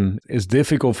population is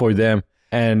difficult for them.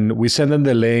 And we send them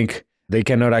the link. They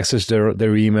cannot access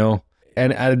their email.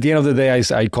 And at the end of the day,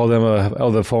 I call them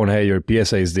on the phone, hey, your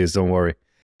PSA is this, don't worry.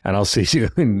 And I'll see you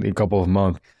in a couple of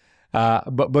months.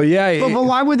 But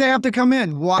why would they have to come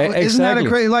in? Exactly. Isn't that a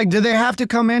crazy, do they have to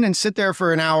come in and sit there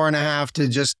for an hour and a half to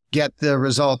just get the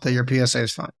result that your PSA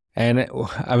is fine? And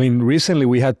I mean, recently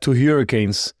we had 2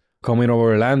 hurricanes coming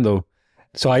over Orlando.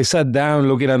 So I sat down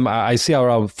looking at I see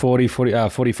around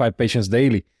 45 patients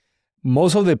daily.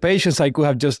 Most of the patients I could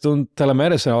have just done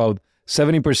telemedicine, about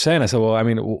 70%. I said, well, I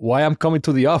mean, why I'm coming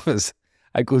to the office?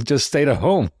 I could just stay at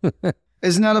home.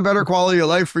 Isn't that a better quality of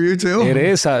life for you too? It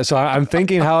is. So I'm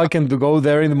thinking how I can go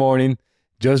there in the morning,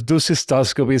 just do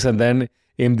cystoscopies, and then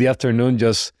in the afternoon,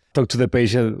 just talk to the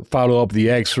patient, follow up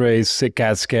the x-rays,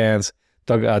 CAT scans,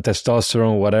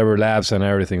 testosterone, whatever labs and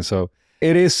everything. So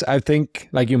it is, I think,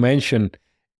 like you mentioned,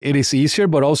 it is easier,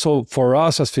 but also for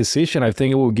us as physicians, I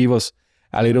think it will give us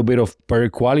a little bit of better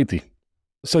quality.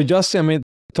 So Justin, I mean,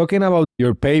 talking about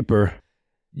your paper,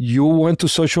 you went to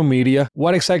social media.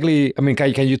 What exactly, I mean,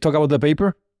 can you talk about the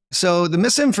paper? So the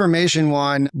misinformation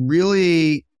one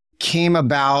really came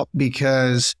about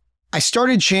because I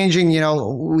started changing,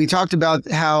 we talked about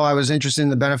how I was interested in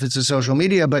the benefits of social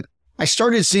media, but I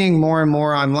started seeing more and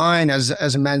more online as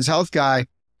a men's health guy,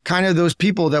 kind of those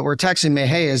people that were texting me,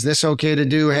 hey, is this okay to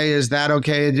do? Hey, is that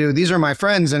okay to do? These are my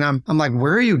friends. And I'm like,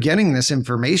 where are you getting this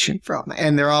information from?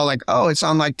 And they're all like, oh, it's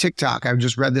on like TikTok. I've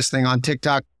just read this thing on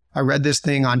TikTok. I read this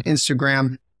thing on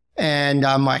Instagram. And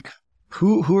I'm like,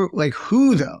 who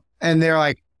though? And they're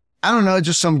like, I don't know,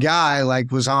 just some guy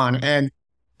was on. And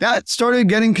that started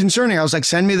getting concerning. I was like,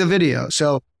 send me the video.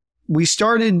 So we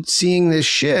started seeing this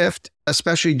shift,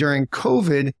 especially during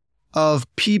COVID, of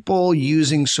people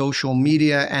using social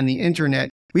media and the internet.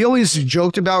 We always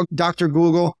joked about Dr.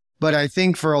 Google, but I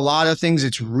think for a lot of things,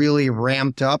 it's really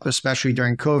ramped up, especially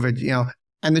during COVID,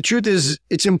 And the truth is,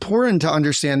 it's important to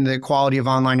understand the quality of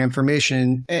online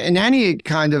information in any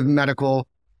kind of medical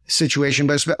situation,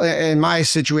 but in my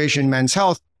situation, men's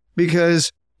health,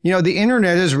 because, the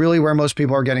internet is really where most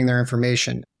people are getting their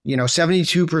information.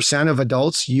 72% of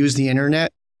adults use the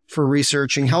internet for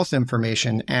researching health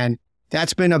information. And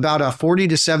that's been about a 40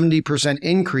 to 70%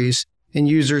 increase in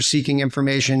users seeking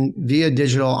information via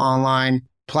digital online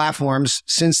platforms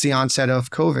since the onset of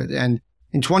COVID. And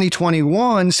in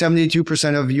 2021,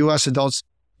 72% of US adults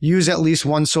use at least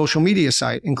one social media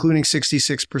site, including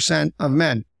 66% of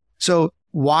men. So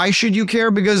why should you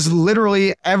care? Because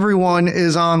literally everyone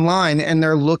is online and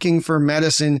they're looking for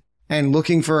medicine and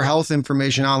looking for health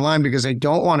information online because they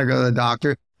don't want to go to the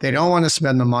doctor. They don't want to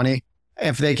spend the money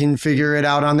if they can figure it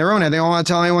out on their own, and they don't want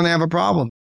to tell anyone they have a problem.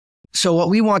 So what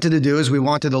we wanted to do is we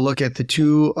wanted to look at the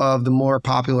 2 of the more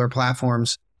popular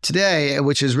platforms today,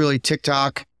 which is really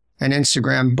TikTok and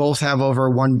Instagram. Both have over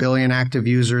 1 billion active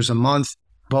users a month.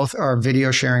 Both are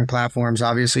video sharing platforms.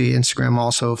 Obviously, Instagram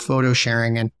also photo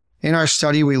sharing. And in our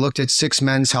study, we looked at 6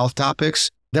 men's health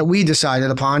topics that we decided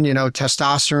upon,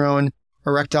 testosterone,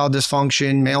 erectile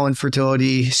dysfunction, male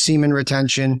infertility, semen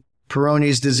retention,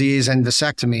 Peyronie's disease, and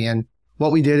vasectomy. And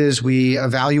what we did is we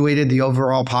evaluated the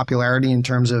overall popularity in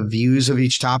terms of views of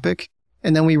each topic.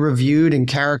 And then we reviewed and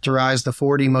characterized the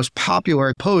 40 most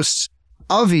popular posts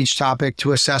of each topic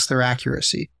to assess their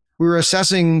accuracy. We were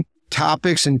assessing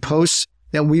topics and posts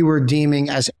that we were deeming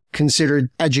as considered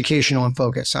educational in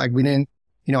focus. Like we didn't,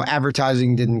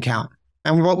 advertising didn't count.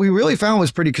 And what we really found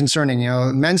was pretty concerning.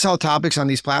 Men's health topics on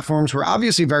these platforms were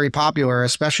obviously very popular,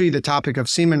 especially the topic of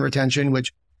semen retention,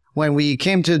 which when we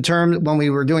came to terms, when we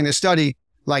were doing this study,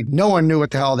 no one knew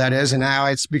what the hell that is. And now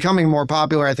it's becoming more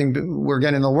popular. I think we're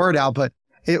getting the word out, but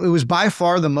it was by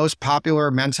far the most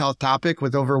popular men's health topic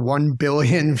with over 1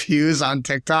 billion views on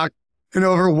TikTok and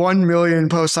over 1 million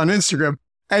posts on Instagram.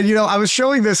 And, I was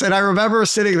showing this and I remember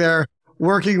sitting there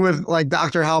working with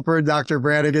Dr. Halpern, Dr.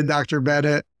 Brannigan, Dr.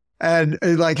 Bennett, and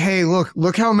hey,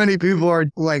 look how many people are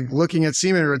looking at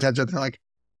semen retention. They're like,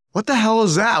 what the hell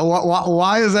is that?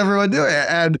 Why is everyone doing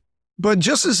it? But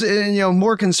just as,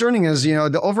 more concerning is,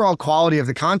 the overall quality of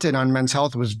the content on men's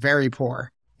health was very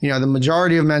poor. The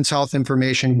majority of men's health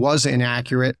information was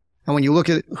inaccurate. And when you look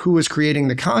at who was creating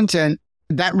the content,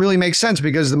 that really makes sense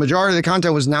because the majority of the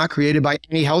content was not created by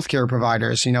any healthcare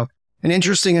providers. And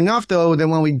interesting enough, though, that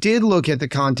when we did look at the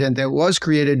content that was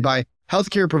created by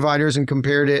healthcare providers and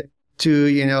compared it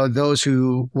to, those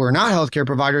who were not healthcare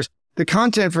providers, the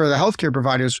content for the healthcare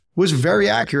providers was very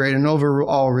accurate and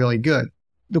overall really good.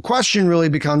 The question really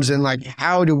becomes in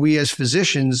how do we as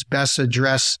physicians best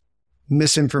address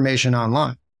misinformation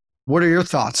online? What are your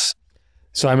thoughts?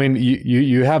 So, I mean,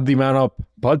 you have the amount of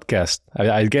podcast.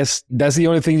 I guess that's the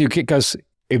only thing you can, because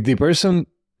if the person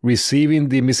receiving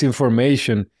the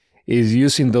misinformation is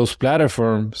using those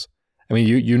platforms, I mean,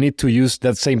 you need to use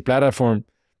that same platform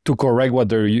to correct what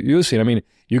they're using. I mean,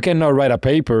 you cannot write a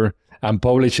paper and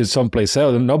publish it someplace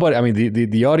else. Nobody, I mean,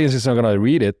 the audience is not going to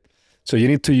read it. So you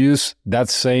need to use that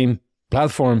same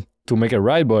platform to make it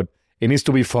right, but it needs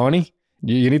to be funny.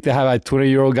 You need to have a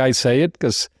 20-year-old guy say it,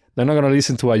 because they're not going to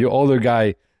listen to a older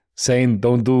guy saying,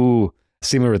 don't do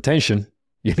semen retention.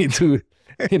 You need to,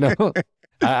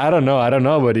 I don't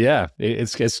know, but yeah,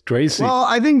 it's crazy. Well,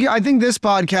 I think this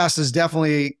podcast is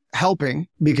definitely helping,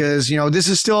 because, this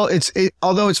is still,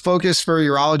 although it's focused for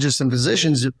urologists and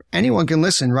physicians, anyone can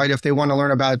listen, right? If they want to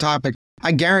learn about a topic.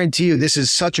 I guarantee you, this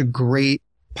is such a great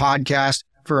podcast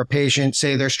for a patient.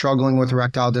 Say they're struggling with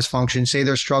erectile dysfunction, say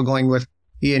they're struggling with,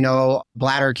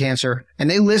 bladder cancer, and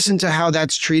they listen to how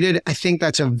that's treated. I think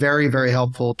that's a very, very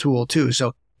helpful tool too.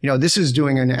 So, this is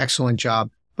doing an excellent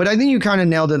job. But I think you kind of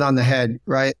nailed it on the head,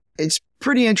 right? It's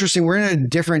pretty interesting. We're in a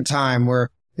different time where,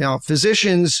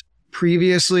 physicians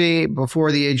previously,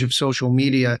 before the age of social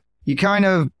media, you kind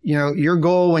of, your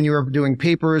goal when you were doing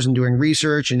papers and doing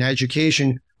research and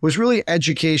education was really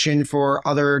education for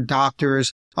other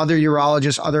doctors, other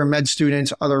urologists, other med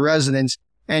students, other residents.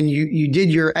 And you did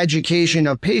your education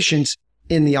of patients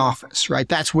in the office, right?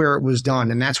 That's where it was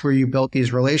done. And that's where you built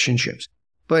these relationships.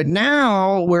 But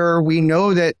now, where we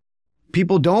know that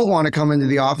people don't want to come into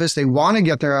the office, they want to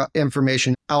get their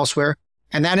information elsewhere.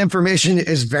 And that information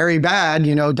is very bad.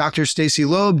 Dr. Stacy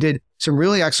Loeb did some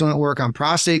really excellent work on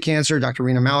prostate cancer. Dr.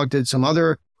 Rina Malik did some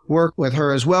other work with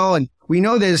her as well. And we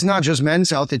know that it's not just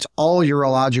men's health, it's all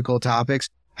urological topics.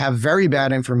 Have very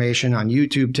bad information on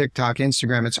YouTube, TikTok,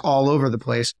 Instagram. It's all over the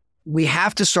place. We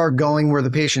have to start going where the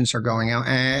patients are going out.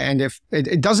 And if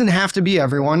it doesn't have to be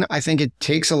everyone, I think it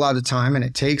takes a lot of time and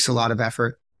it takes a lot of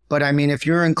effort. But I mean, if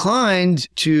you're inclined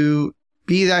to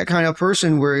be that kind of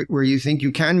person where you think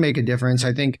you can make a difference,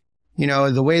 I think,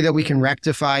 the way that we can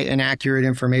rectify inaccurate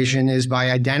information is by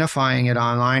identifying it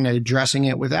online and addressing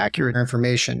it with accurate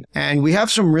information. And we have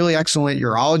some really excellent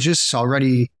urologists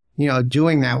already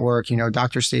doing that work,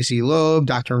 Dr. Stacy Loeb,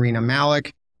 Dr. Rina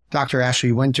Malik, Dr.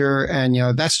 Ashley Winter, and,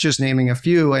 that's just naming a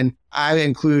few. And I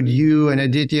include you and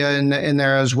Aditya in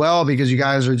there as well, because you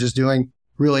guys are just doing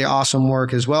really awesome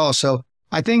work as well. So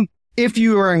I think if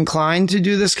you are inclined to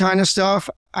do this kind of stuff,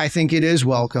 I think it is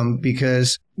welcome,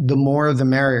 because the more the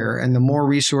merrier, and the more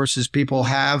resources people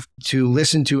have to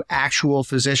listen to actual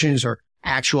physicians or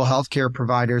actual healthcare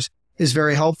providers is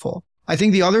very helpful. I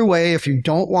think the other way, if you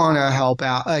don't want to help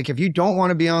out, if you don't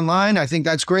want to be online, I think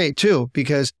that's great too,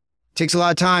 because it takes a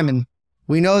lot of time. And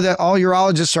we know that all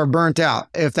urologists are burnt out.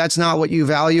 If that's not what you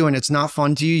value and it's not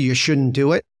fun to you, you shouldn't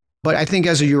do it. But I think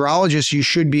as a urologist, you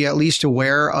should be at least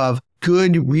aware of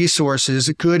good resources,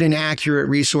 good and accurate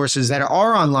resources that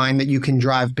are online that you can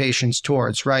drive patients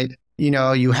towards, right?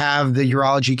 You have the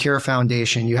Urology Care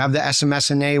Foundation, you have the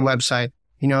SMSNA website,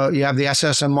 you have the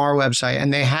SSMR website,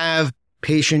 and they have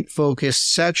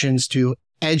patient-focused sections to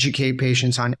educate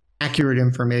patients on accurate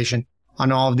information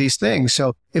on all of these things.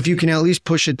 So if you can at least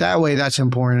push it that way, that's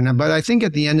important. But I think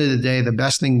at the end of the day, the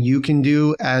best thing you can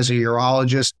do as a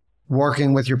urologist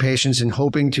working with your patients and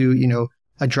hoping to,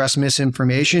 address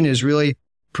misinformation is really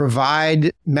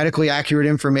provide medically accurate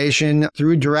information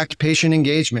through direct patient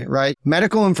engagement, right?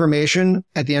 Medical information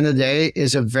at the end of the day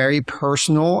is a very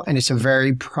personal and it's a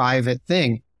very private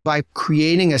thing. By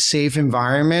creating a safe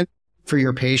environment for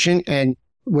your patient and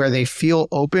where they feel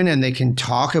open and they can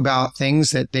talk about things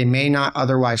that they may not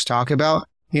otherwise talk about,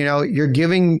 you're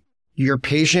giving your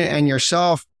patient and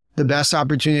yourself the best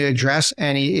opportunity to address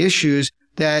any issues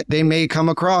that they may come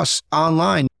across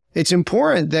online. It's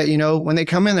important that, when they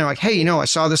come in, they're like, hey, I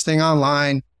saw this thing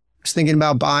online. I was thinking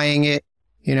about buying it.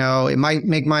 It might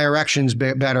make my erections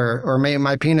better or make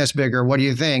my penis bigger. What do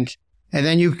you think? And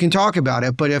then you can talk about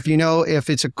it. But if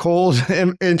it's a cold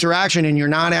interaction and you're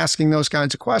not asking those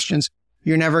kinds of questions,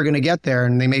 you're never going to get there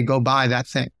and they may go buy that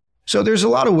thing. So there's a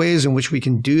lot of ways in which we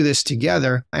can do this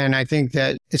together. And I think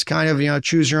that it's kind of,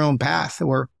 choose your own path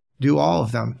or do all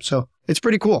of them. So it's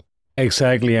pretty cool.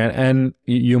 Exactly. And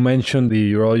you mentioned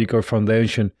the Urology Care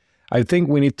Foundation. I think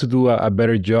we need to do a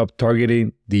better job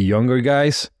targeting the younger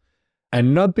guys.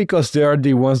 And not because they are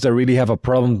the ones that really have a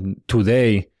problem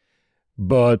today,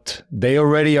 but they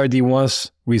already are the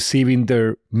ones receiving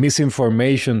their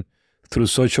misinformation through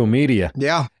social media.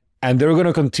 Yeah. And they're going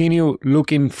to continue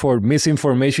looking for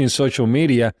misinformation in social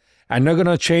media and not going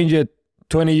to change it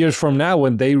 20 years from now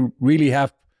when they really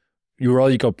have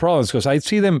urological problems. Because you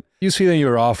see them in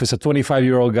your office, a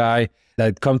 25-year-old guy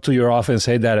that come to your office and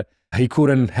say that he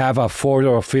couldn't have a fourth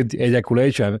or fifth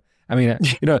ejaculation. I mean,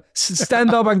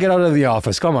 stand up and get out of the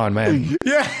office. Come on, man.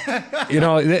 Yeah.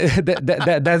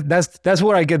 That's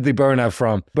where I get the burnout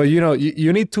from. But,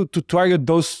 you need to target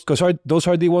those, because those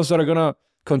are the ones that are going to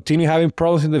continue having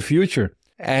problems in the future.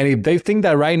 And if they think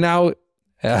that right now,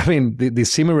 the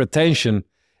semen retention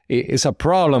is a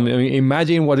problem,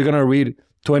 imagine what you're going to read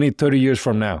 20, 30 years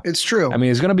from now. It's true.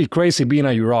 It's going to be crazy being a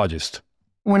urologist.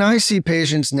 When I see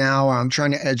patients now, I'm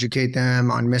trying to educate them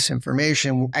on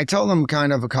misinformation. I tell them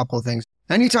kind of a couple of things.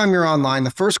 Anytime you're online, the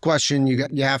first question you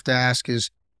have to ask is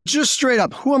just straight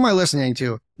up, who am I listening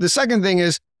to? The second thing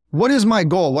is, what is my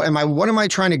goal? What am I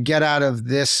trying to get out of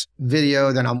this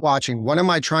video that I'm watching? What am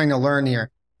I trying to learn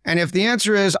here? And if the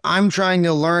answer is I'm trying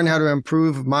to learn how to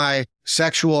improve my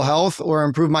sexual health or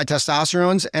improve my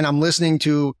testosterone, and I'm listening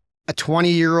to a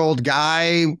 20-year-old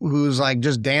guy who's like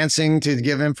just dancing to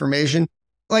give information,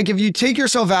 like if you take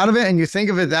yourself out of it and you think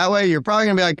of it that way, you're probably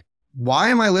going to be like, why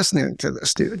am I listening to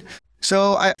this dude?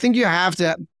 So I think you have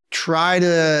to try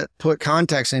to put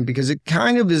context in, because it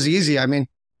kind of is easy.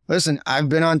 Listen, I've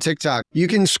been on TikTok. You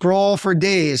can scroll for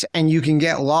days and you can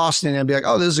get lost in it and be like,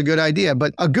 oh, this is a good idea.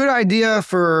 But a good idea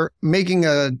for making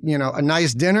a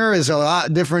nice dinner is a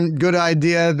lot different good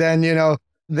idea than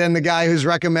the guy who's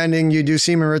recommending you do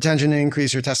semen retention and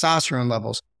increase your testosterone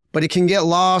levels. But it can get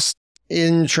lost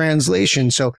in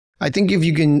translation. So I think if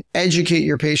you can educate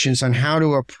your patients on how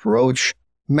to approach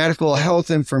medical health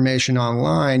information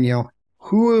online,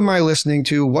 who am I listening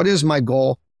to? What is my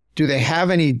goal? Do they have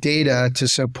any data to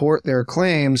support their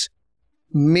claims?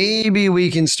 Maybe we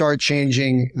can start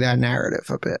changing that narrative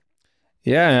a bit.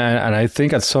 Yeah, and I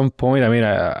think at some point,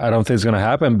 I don't think it's going to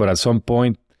happen, but at some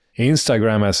point,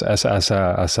 Instagram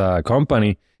as a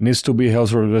company needs to be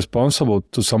held responsible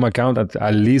to some account,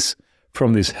 at least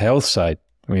from this health side.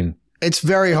 It's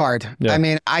very hard.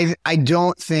 Yeah. I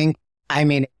don't think,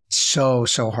 so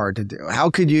hard to do. How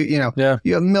could you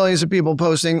have millions of people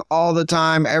posting all the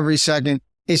time, every second.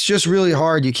 It's just really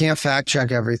hard. You can't fact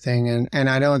check everything. And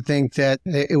I don't think that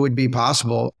it would be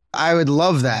possible. I would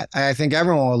love that. I think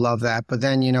everyone would love that. But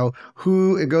then,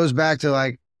 it goes back to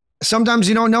like, sometimes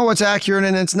you don't know what's accurate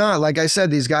and it's not. Like I said,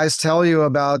 these guys tell you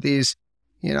about these,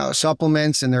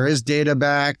 supplements and there is data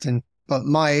backed, but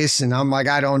mice. And I'm like,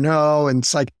 I don't know. And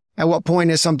it's like, at what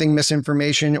point is something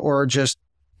misinformation or just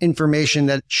information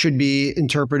that should be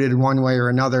interpreted one way or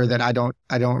another that I don't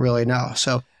really know.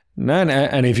 So.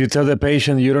 And if you tell the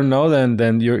patient you don't know,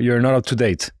 then you're not up to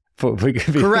date.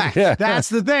 Correct. Yeah. That's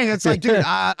the thing. It's like, dude,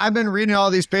 I've been reading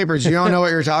all these papers. You don't know what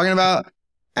you're talking about.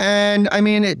 And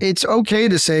it's okay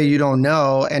to say you don't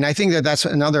know. And I think that that's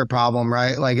another problem,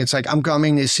 right? Like, it's like, I'm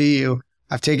coming to see you.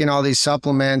 I've taken all these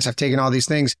supplements. I've taken all these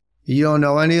things. You don't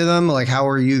know any of them. Like, how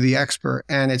are you the expert?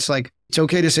 And it's like, it's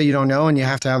okay to say you don't know and you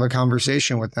have to have a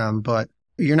conversation with them, but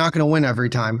you're not going to win every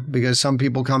time because some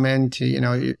people come in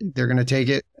to, they're going to take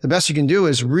it. The best you can do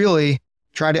is really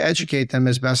try to educate them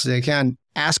as best as they can.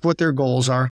 Ask what their goals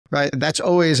are, right? That's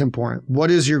always important.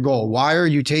 What is your goal? Why are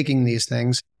you taking these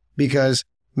things? Because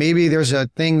maybe there's a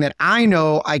thing that I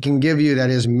know I can give you that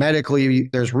is medically,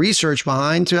 there's research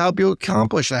behind to help you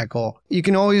accomplish that goal. You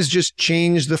can always just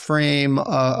change the frame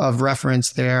of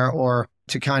reference there or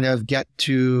to kind of get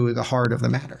to the heart of the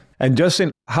matter. And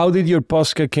Justin, how did your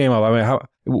podcast came up? How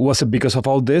was it because of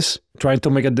all this, trying to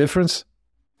make a difference?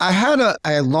 I had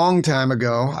a long time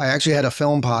ago, I actually had a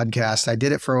film podcast. I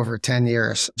did it for over 10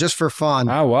 years, just for fun.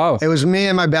 Oh, wow. It was me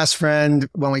and my best friend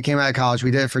when we came out of college.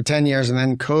 We did it for 10 years and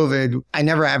then COVID, I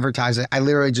never advertised it. I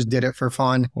literally just did it for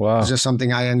fun. Wow. It was just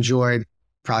something I enjoyed.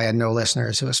 Probably had no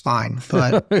listeners. It was fine.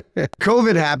 But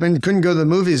COVID happened, couldn't go to the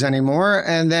movies anymore.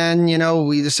 And then,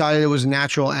 we decided it was a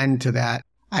natural end to that.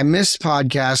 I missed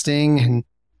podcasting and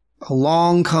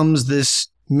along comes this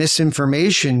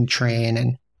misinformation train.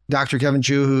 And Dr. Kevin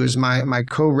Chu, who is my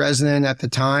co-resident at the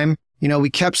time, we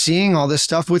kept seeing all this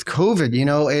stuff with COVID,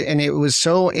 and it was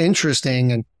so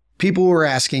interesting. And people were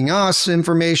asking us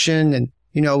information. And,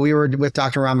 we were with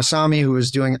Dr. Ramasamy, who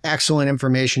was doing excellent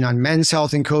information on men's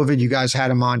health and COVID. You guys had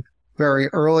him on very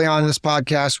early on this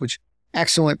podcast, which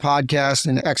excellent podcast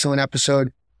and excellent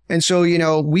episode. And so,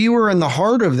 we were in the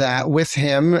heart of that with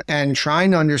him and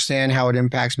trying to understand how it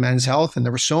impacts men's health. And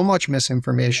there was so much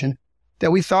misinformation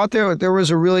that we thought there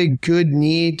was a really good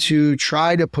need to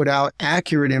try to put out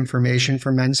accurate information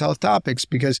for men's health topics,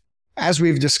 because as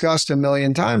we've discussed a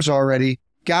million times already,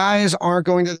 guys aren't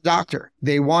going to the doctor.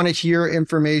 They want to hear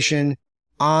information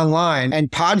online, and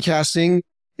podcasting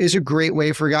is a great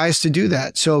way for guys to do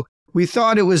that. So we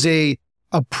thought it was a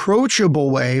approachable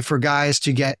way for guys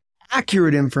to get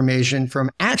accurate information from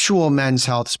actual men's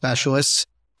health specialists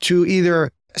to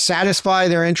either satisfy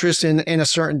their interest in a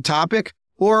certain topic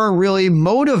or really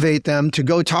motivate them to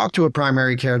go talk to a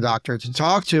primary care doctor, to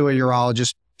talk to a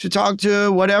urologist, to talk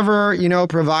to whatever,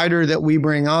 provider that we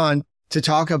bring on to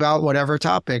talk about whatever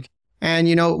topic. And,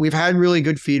 we've had really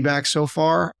good feedback so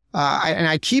far.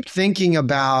 I keep thinking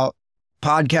about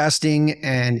podcasting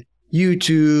and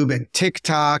YouTube and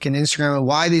TikTok and Instagram and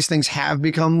why these things have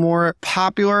become more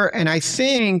popular. And I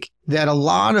think that a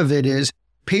lot of it is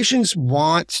patients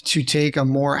want to take a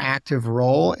more active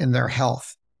role in their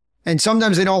health. And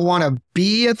sometimes they don't want to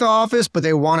be at the office, but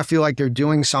they want to feel like they're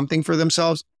doing something for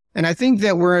themselves. And I think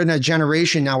that we're in a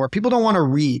generation now where people don't want to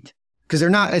read because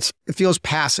it feels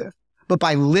passive. But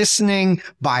by listening,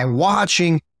 by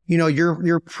watching,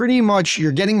 you're pretty much,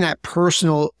 you're getting that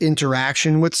personal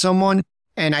interaction with someone.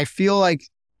 And I feel like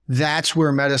that's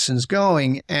where medicine's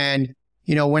going. And,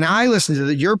 when I listen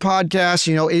to your podcast,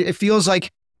 it feels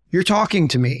like you're talking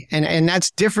to me, and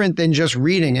that's different than just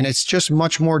reading. And it's just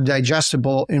much more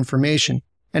digestible information.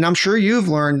 And I'm sure you've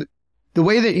learned the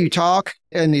way that you talk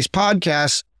in these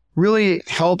podcasts really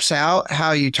helps out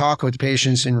how you talk with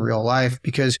patients in real life,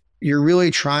 because you're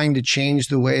really trying to change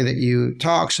the way that you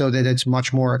talk so that it's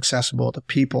much more accessible to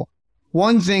people.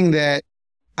 One thing that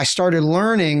I started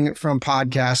learning from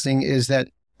podcasting is that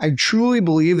I truly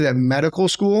believe that medical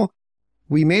school,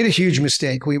 we made a huge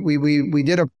mistake. We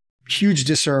did a huge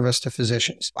disservice to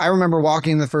physicians. I remember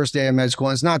walking the first day of med school,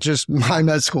 and it's not just my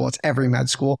med school, it's every med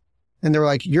school. And they're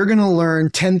like, you're going to learn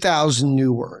 10,000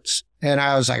 new words. And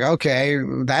I was like, okay,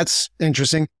 that's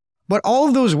interesting. But all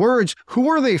of those words, who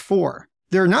are they for?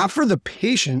 They're not for the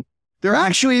patient. They're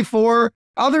actually for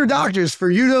other doctors, for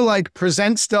you to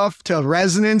present stuff to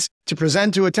residents, to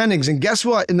present to attendings. And guess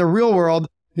what? In the real world,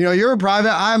 you're a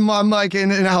private, I'm like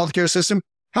in a healthcare system.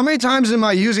 How many times am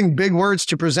I using big words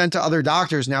to present to other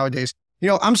doctors nowadays?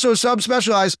 I'm so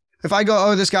subspecialized. If I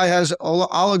go, oh, this guy has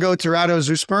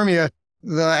oligoteratozoospermia,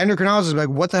 the endocrinologist is like,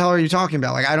 what the hell are you talking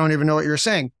about? I don't even know what you're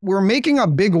saying. We're making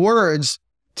up big words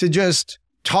to just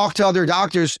talk to other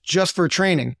doctors just for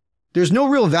training. There's no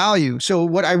real value. So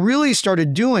what I really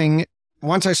started doing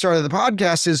once I started the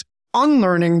podcast is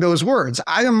unlearning those words.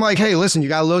 I am like, hey, listen, you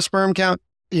got a low sperm count.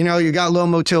 You got low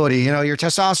motility. Your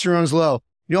testosterone's low.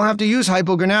 You don't have to use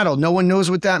hypogonadal. No one knows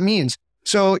what that means.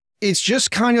 So it's just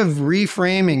kind of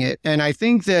reframing it. And I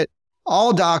think that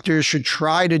all doctors should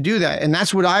try to do that. And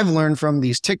that's what I've learned from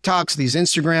these TikToks, these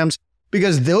Instagrams,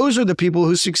 because those are the people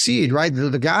who succeed, right?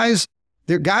 The guys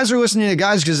are listening to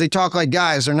guys because they talk like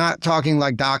guys. They're not talking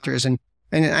like doctors. And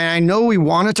I know we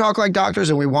want to talk like doctors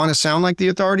and we want to sound like the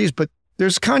authorities, but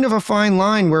there's kind of a fine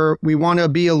line where we want to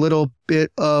be a little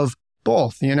bit of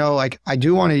both. I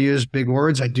do want to use big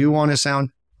words. I do want to sound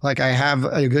like I have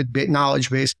a good knowledge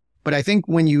base. But I think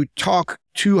when you talk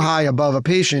too high above a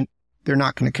patient, they're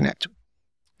not going to connect.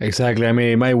 Exactly. I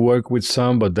mean, it might work with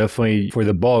some, but definitely for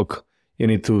the bulk, you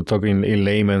need to talk in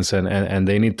layman's and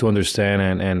they need to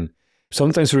understand and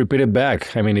sometimes repeat it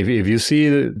back. I mean, if you see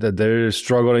that they're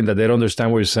struggling, that they don't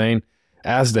understand what you're saying,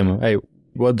 ask them, hey,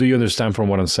 what do you understand from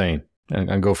what I'm saying?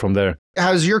 And go from there.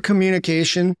 Has your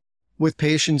communication with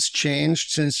patients changed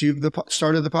since you've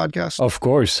started the podcast? Of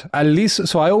course. At least,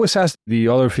 so I always ask the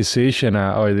other physician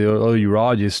or the other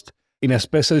urologist, in a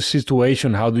special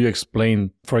situation, how do you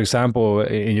explain, for example,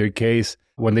 in your case,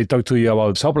 when they talk to you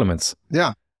about supplements?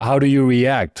 Yeah. How do you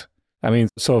react? I mean,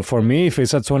 so for me, if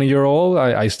it's a 20-year-old,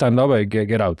 I stand up and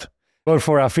get out. But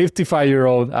for a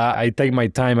 55-year-old, I take my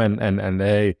time and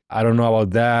hey, I don't know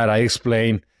about that. I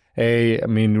explain, hey, I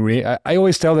mean, I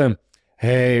always tell them,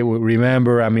 hey,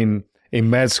 remember, I mean, in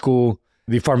med school,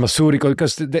 the pharmaceutical,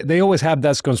 because they always have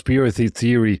that conspiracy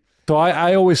theory. So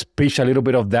I always pitch a little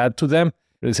bit of that to them.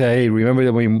 They say, hey, remember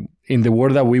that in the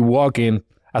world that we walk in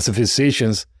as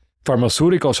physicians,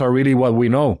 pharmaceuticals are really what we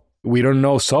know. We don't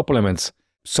know supplements.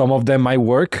 Some of them might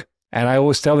work. And I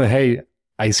always tell them, hey,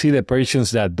 I see the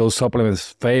patients that those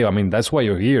supplements fail. I mean, that's why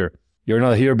you're here. You're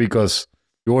not here because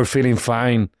you were feeling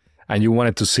fine and you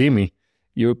wanted to see me.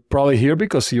 You're probably here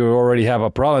because you already have a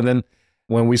problem. Then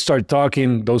when we start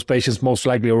talking, those patients most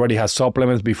likely already have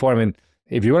supplements before. I mean,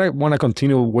 if you want to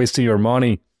continue wasting your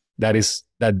money that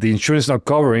the insurance is not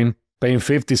covering, paying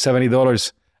 $50,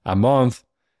 $70 a month,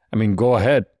 I mean, go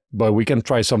ahead, but we can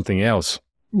try something else.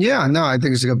 Yeah, no, I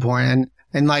think it's a good point.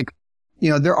 And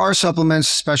there are supplements,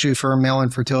 especially for male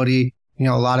infertility. A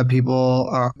lot of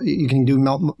people you can do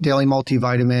daily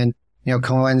multivitamin.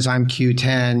 coenzyme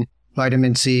Q10,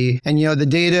 vitamin C. And, the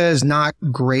data is not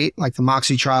great. Like the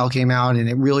MOXIe trial came out and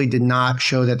it really did not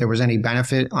show that there was any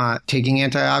benefit taking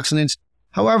antioxidants.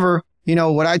 However,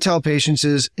 what I tell patients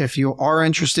is if you are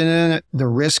interested in it, the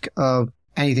risk of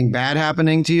anything bad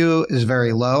happening to you is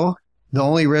very low. The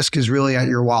only risk is really at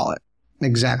your wallet.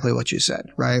 Exactly what you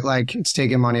said, right? Like it's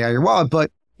taking money out of your wallet.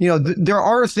 But, there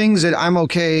are things that I'm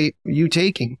okay you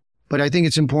taking. But I think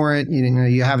it's important,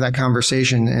 you have that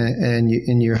conversation and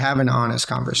you have an honest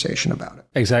conversation about it.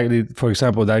 Exactly. For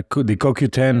example, the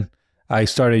CoQ10, I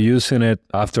started using it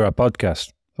after a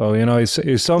podcast. So,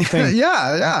 it's something.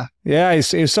 Yeah. Yeah,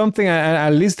 it's something, at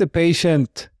least the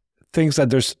patient thinks that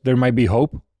there might be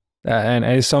hope. And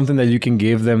it's something that you can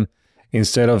give them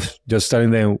instead of just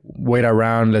telling them, wait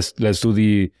around, let's do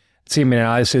the semen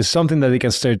analysis, something that they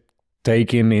can start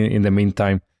taking in the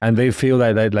meantime. And they feel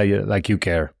like you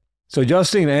care. So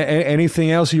Justin,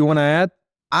 anything else you want to add?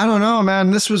 I don't know,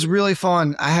 man. This was really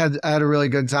fun. I had a really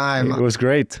good time. It was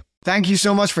great. Thank you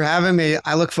so much for having me.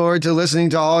 I look forward to listening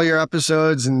to all your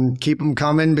episodes and keep them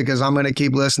coming because I'm going to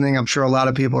keep listening. I'm sure a lot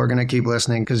of people are going to keep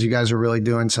listening because you guys are really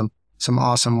doing some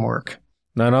awesome work.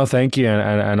 No, thank you.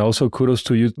 And also kudos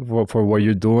to you for what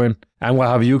you're doing and what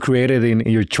have you created in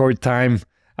your short time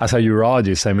as a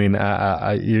urologist. I mean,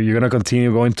 you're going to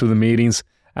continue going to the meetings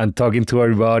and talking to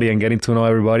everybody and getting to know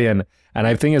everybody. And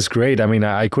I think it's great. I mean,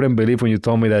 I couldn't believe when you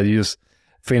told me that you just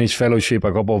finished fellowship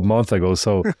a couple of months ago.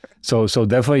 So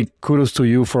definitely kudos to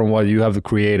you for what you have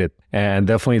created. And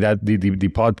definitely that the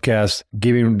podcast,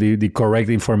 giving the correct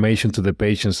information to the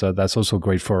patients, that's also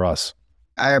great for us.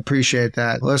 I appreciate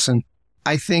that. Listen,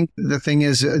 I think the thing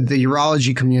is the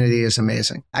urology community is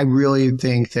amazing. I really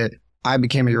think that I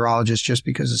became a urologist just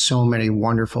because so many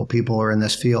wonderful people are in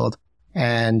this field.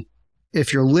 And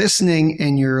if you're listening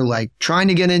and you're like trying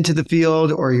to get into the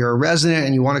field or you're a resident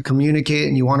and you want to communicate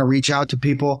and you want to reach out to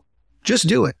people, just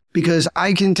do it. Because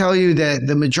I can tell you that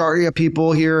the majority of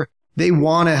people here, they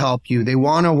want to help you. They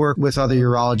want to work with other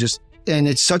urologists. And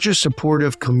it's such a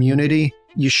supportive community.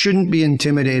 You shouldn't be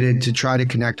intimidated to try to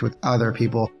connect with other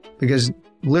people because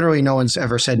literally no one's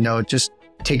ever said no. Just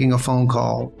taking a phone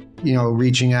call,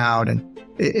 reaching out, and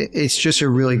it's just a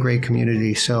really great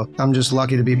community. So I'm just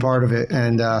lucky to be part of it.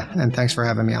 And thanks for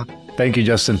having me on. Thank you,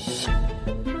 Justin.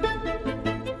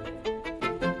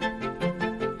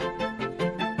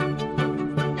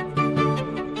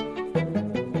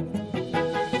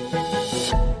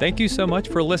 Thank you so much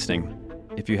for listening.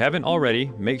 If you haven't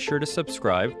already, make sure to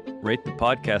subscribe, rate the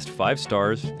podcast 5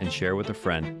 stars, and share with a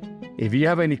friend. If you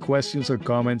have any questions or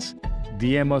comments,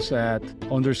 DM us at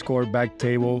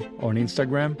 _backtable on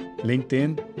Instagram,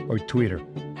 LinkedIn, or Twitter.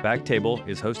 Backtable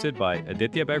is hosted by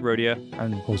Aditya Bagrodia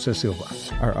and Jose Silva.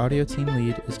 Our audio team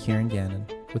lead is Kieran Gannon,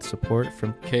 with support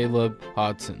from Caleb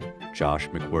Hodson, Josh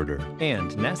McWhirter,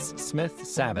 and Ness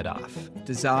Smith-Savadoff.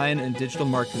 Design and digital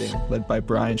marketing led by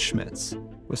Brian Schmitz,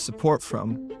 with support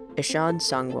from Ishad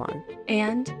Sangwan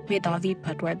and Vedavi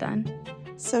Patwardhan.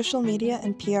 Social media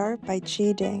and PR by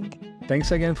Chi Ding.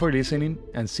 Thanks again for listening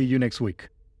and see you next week.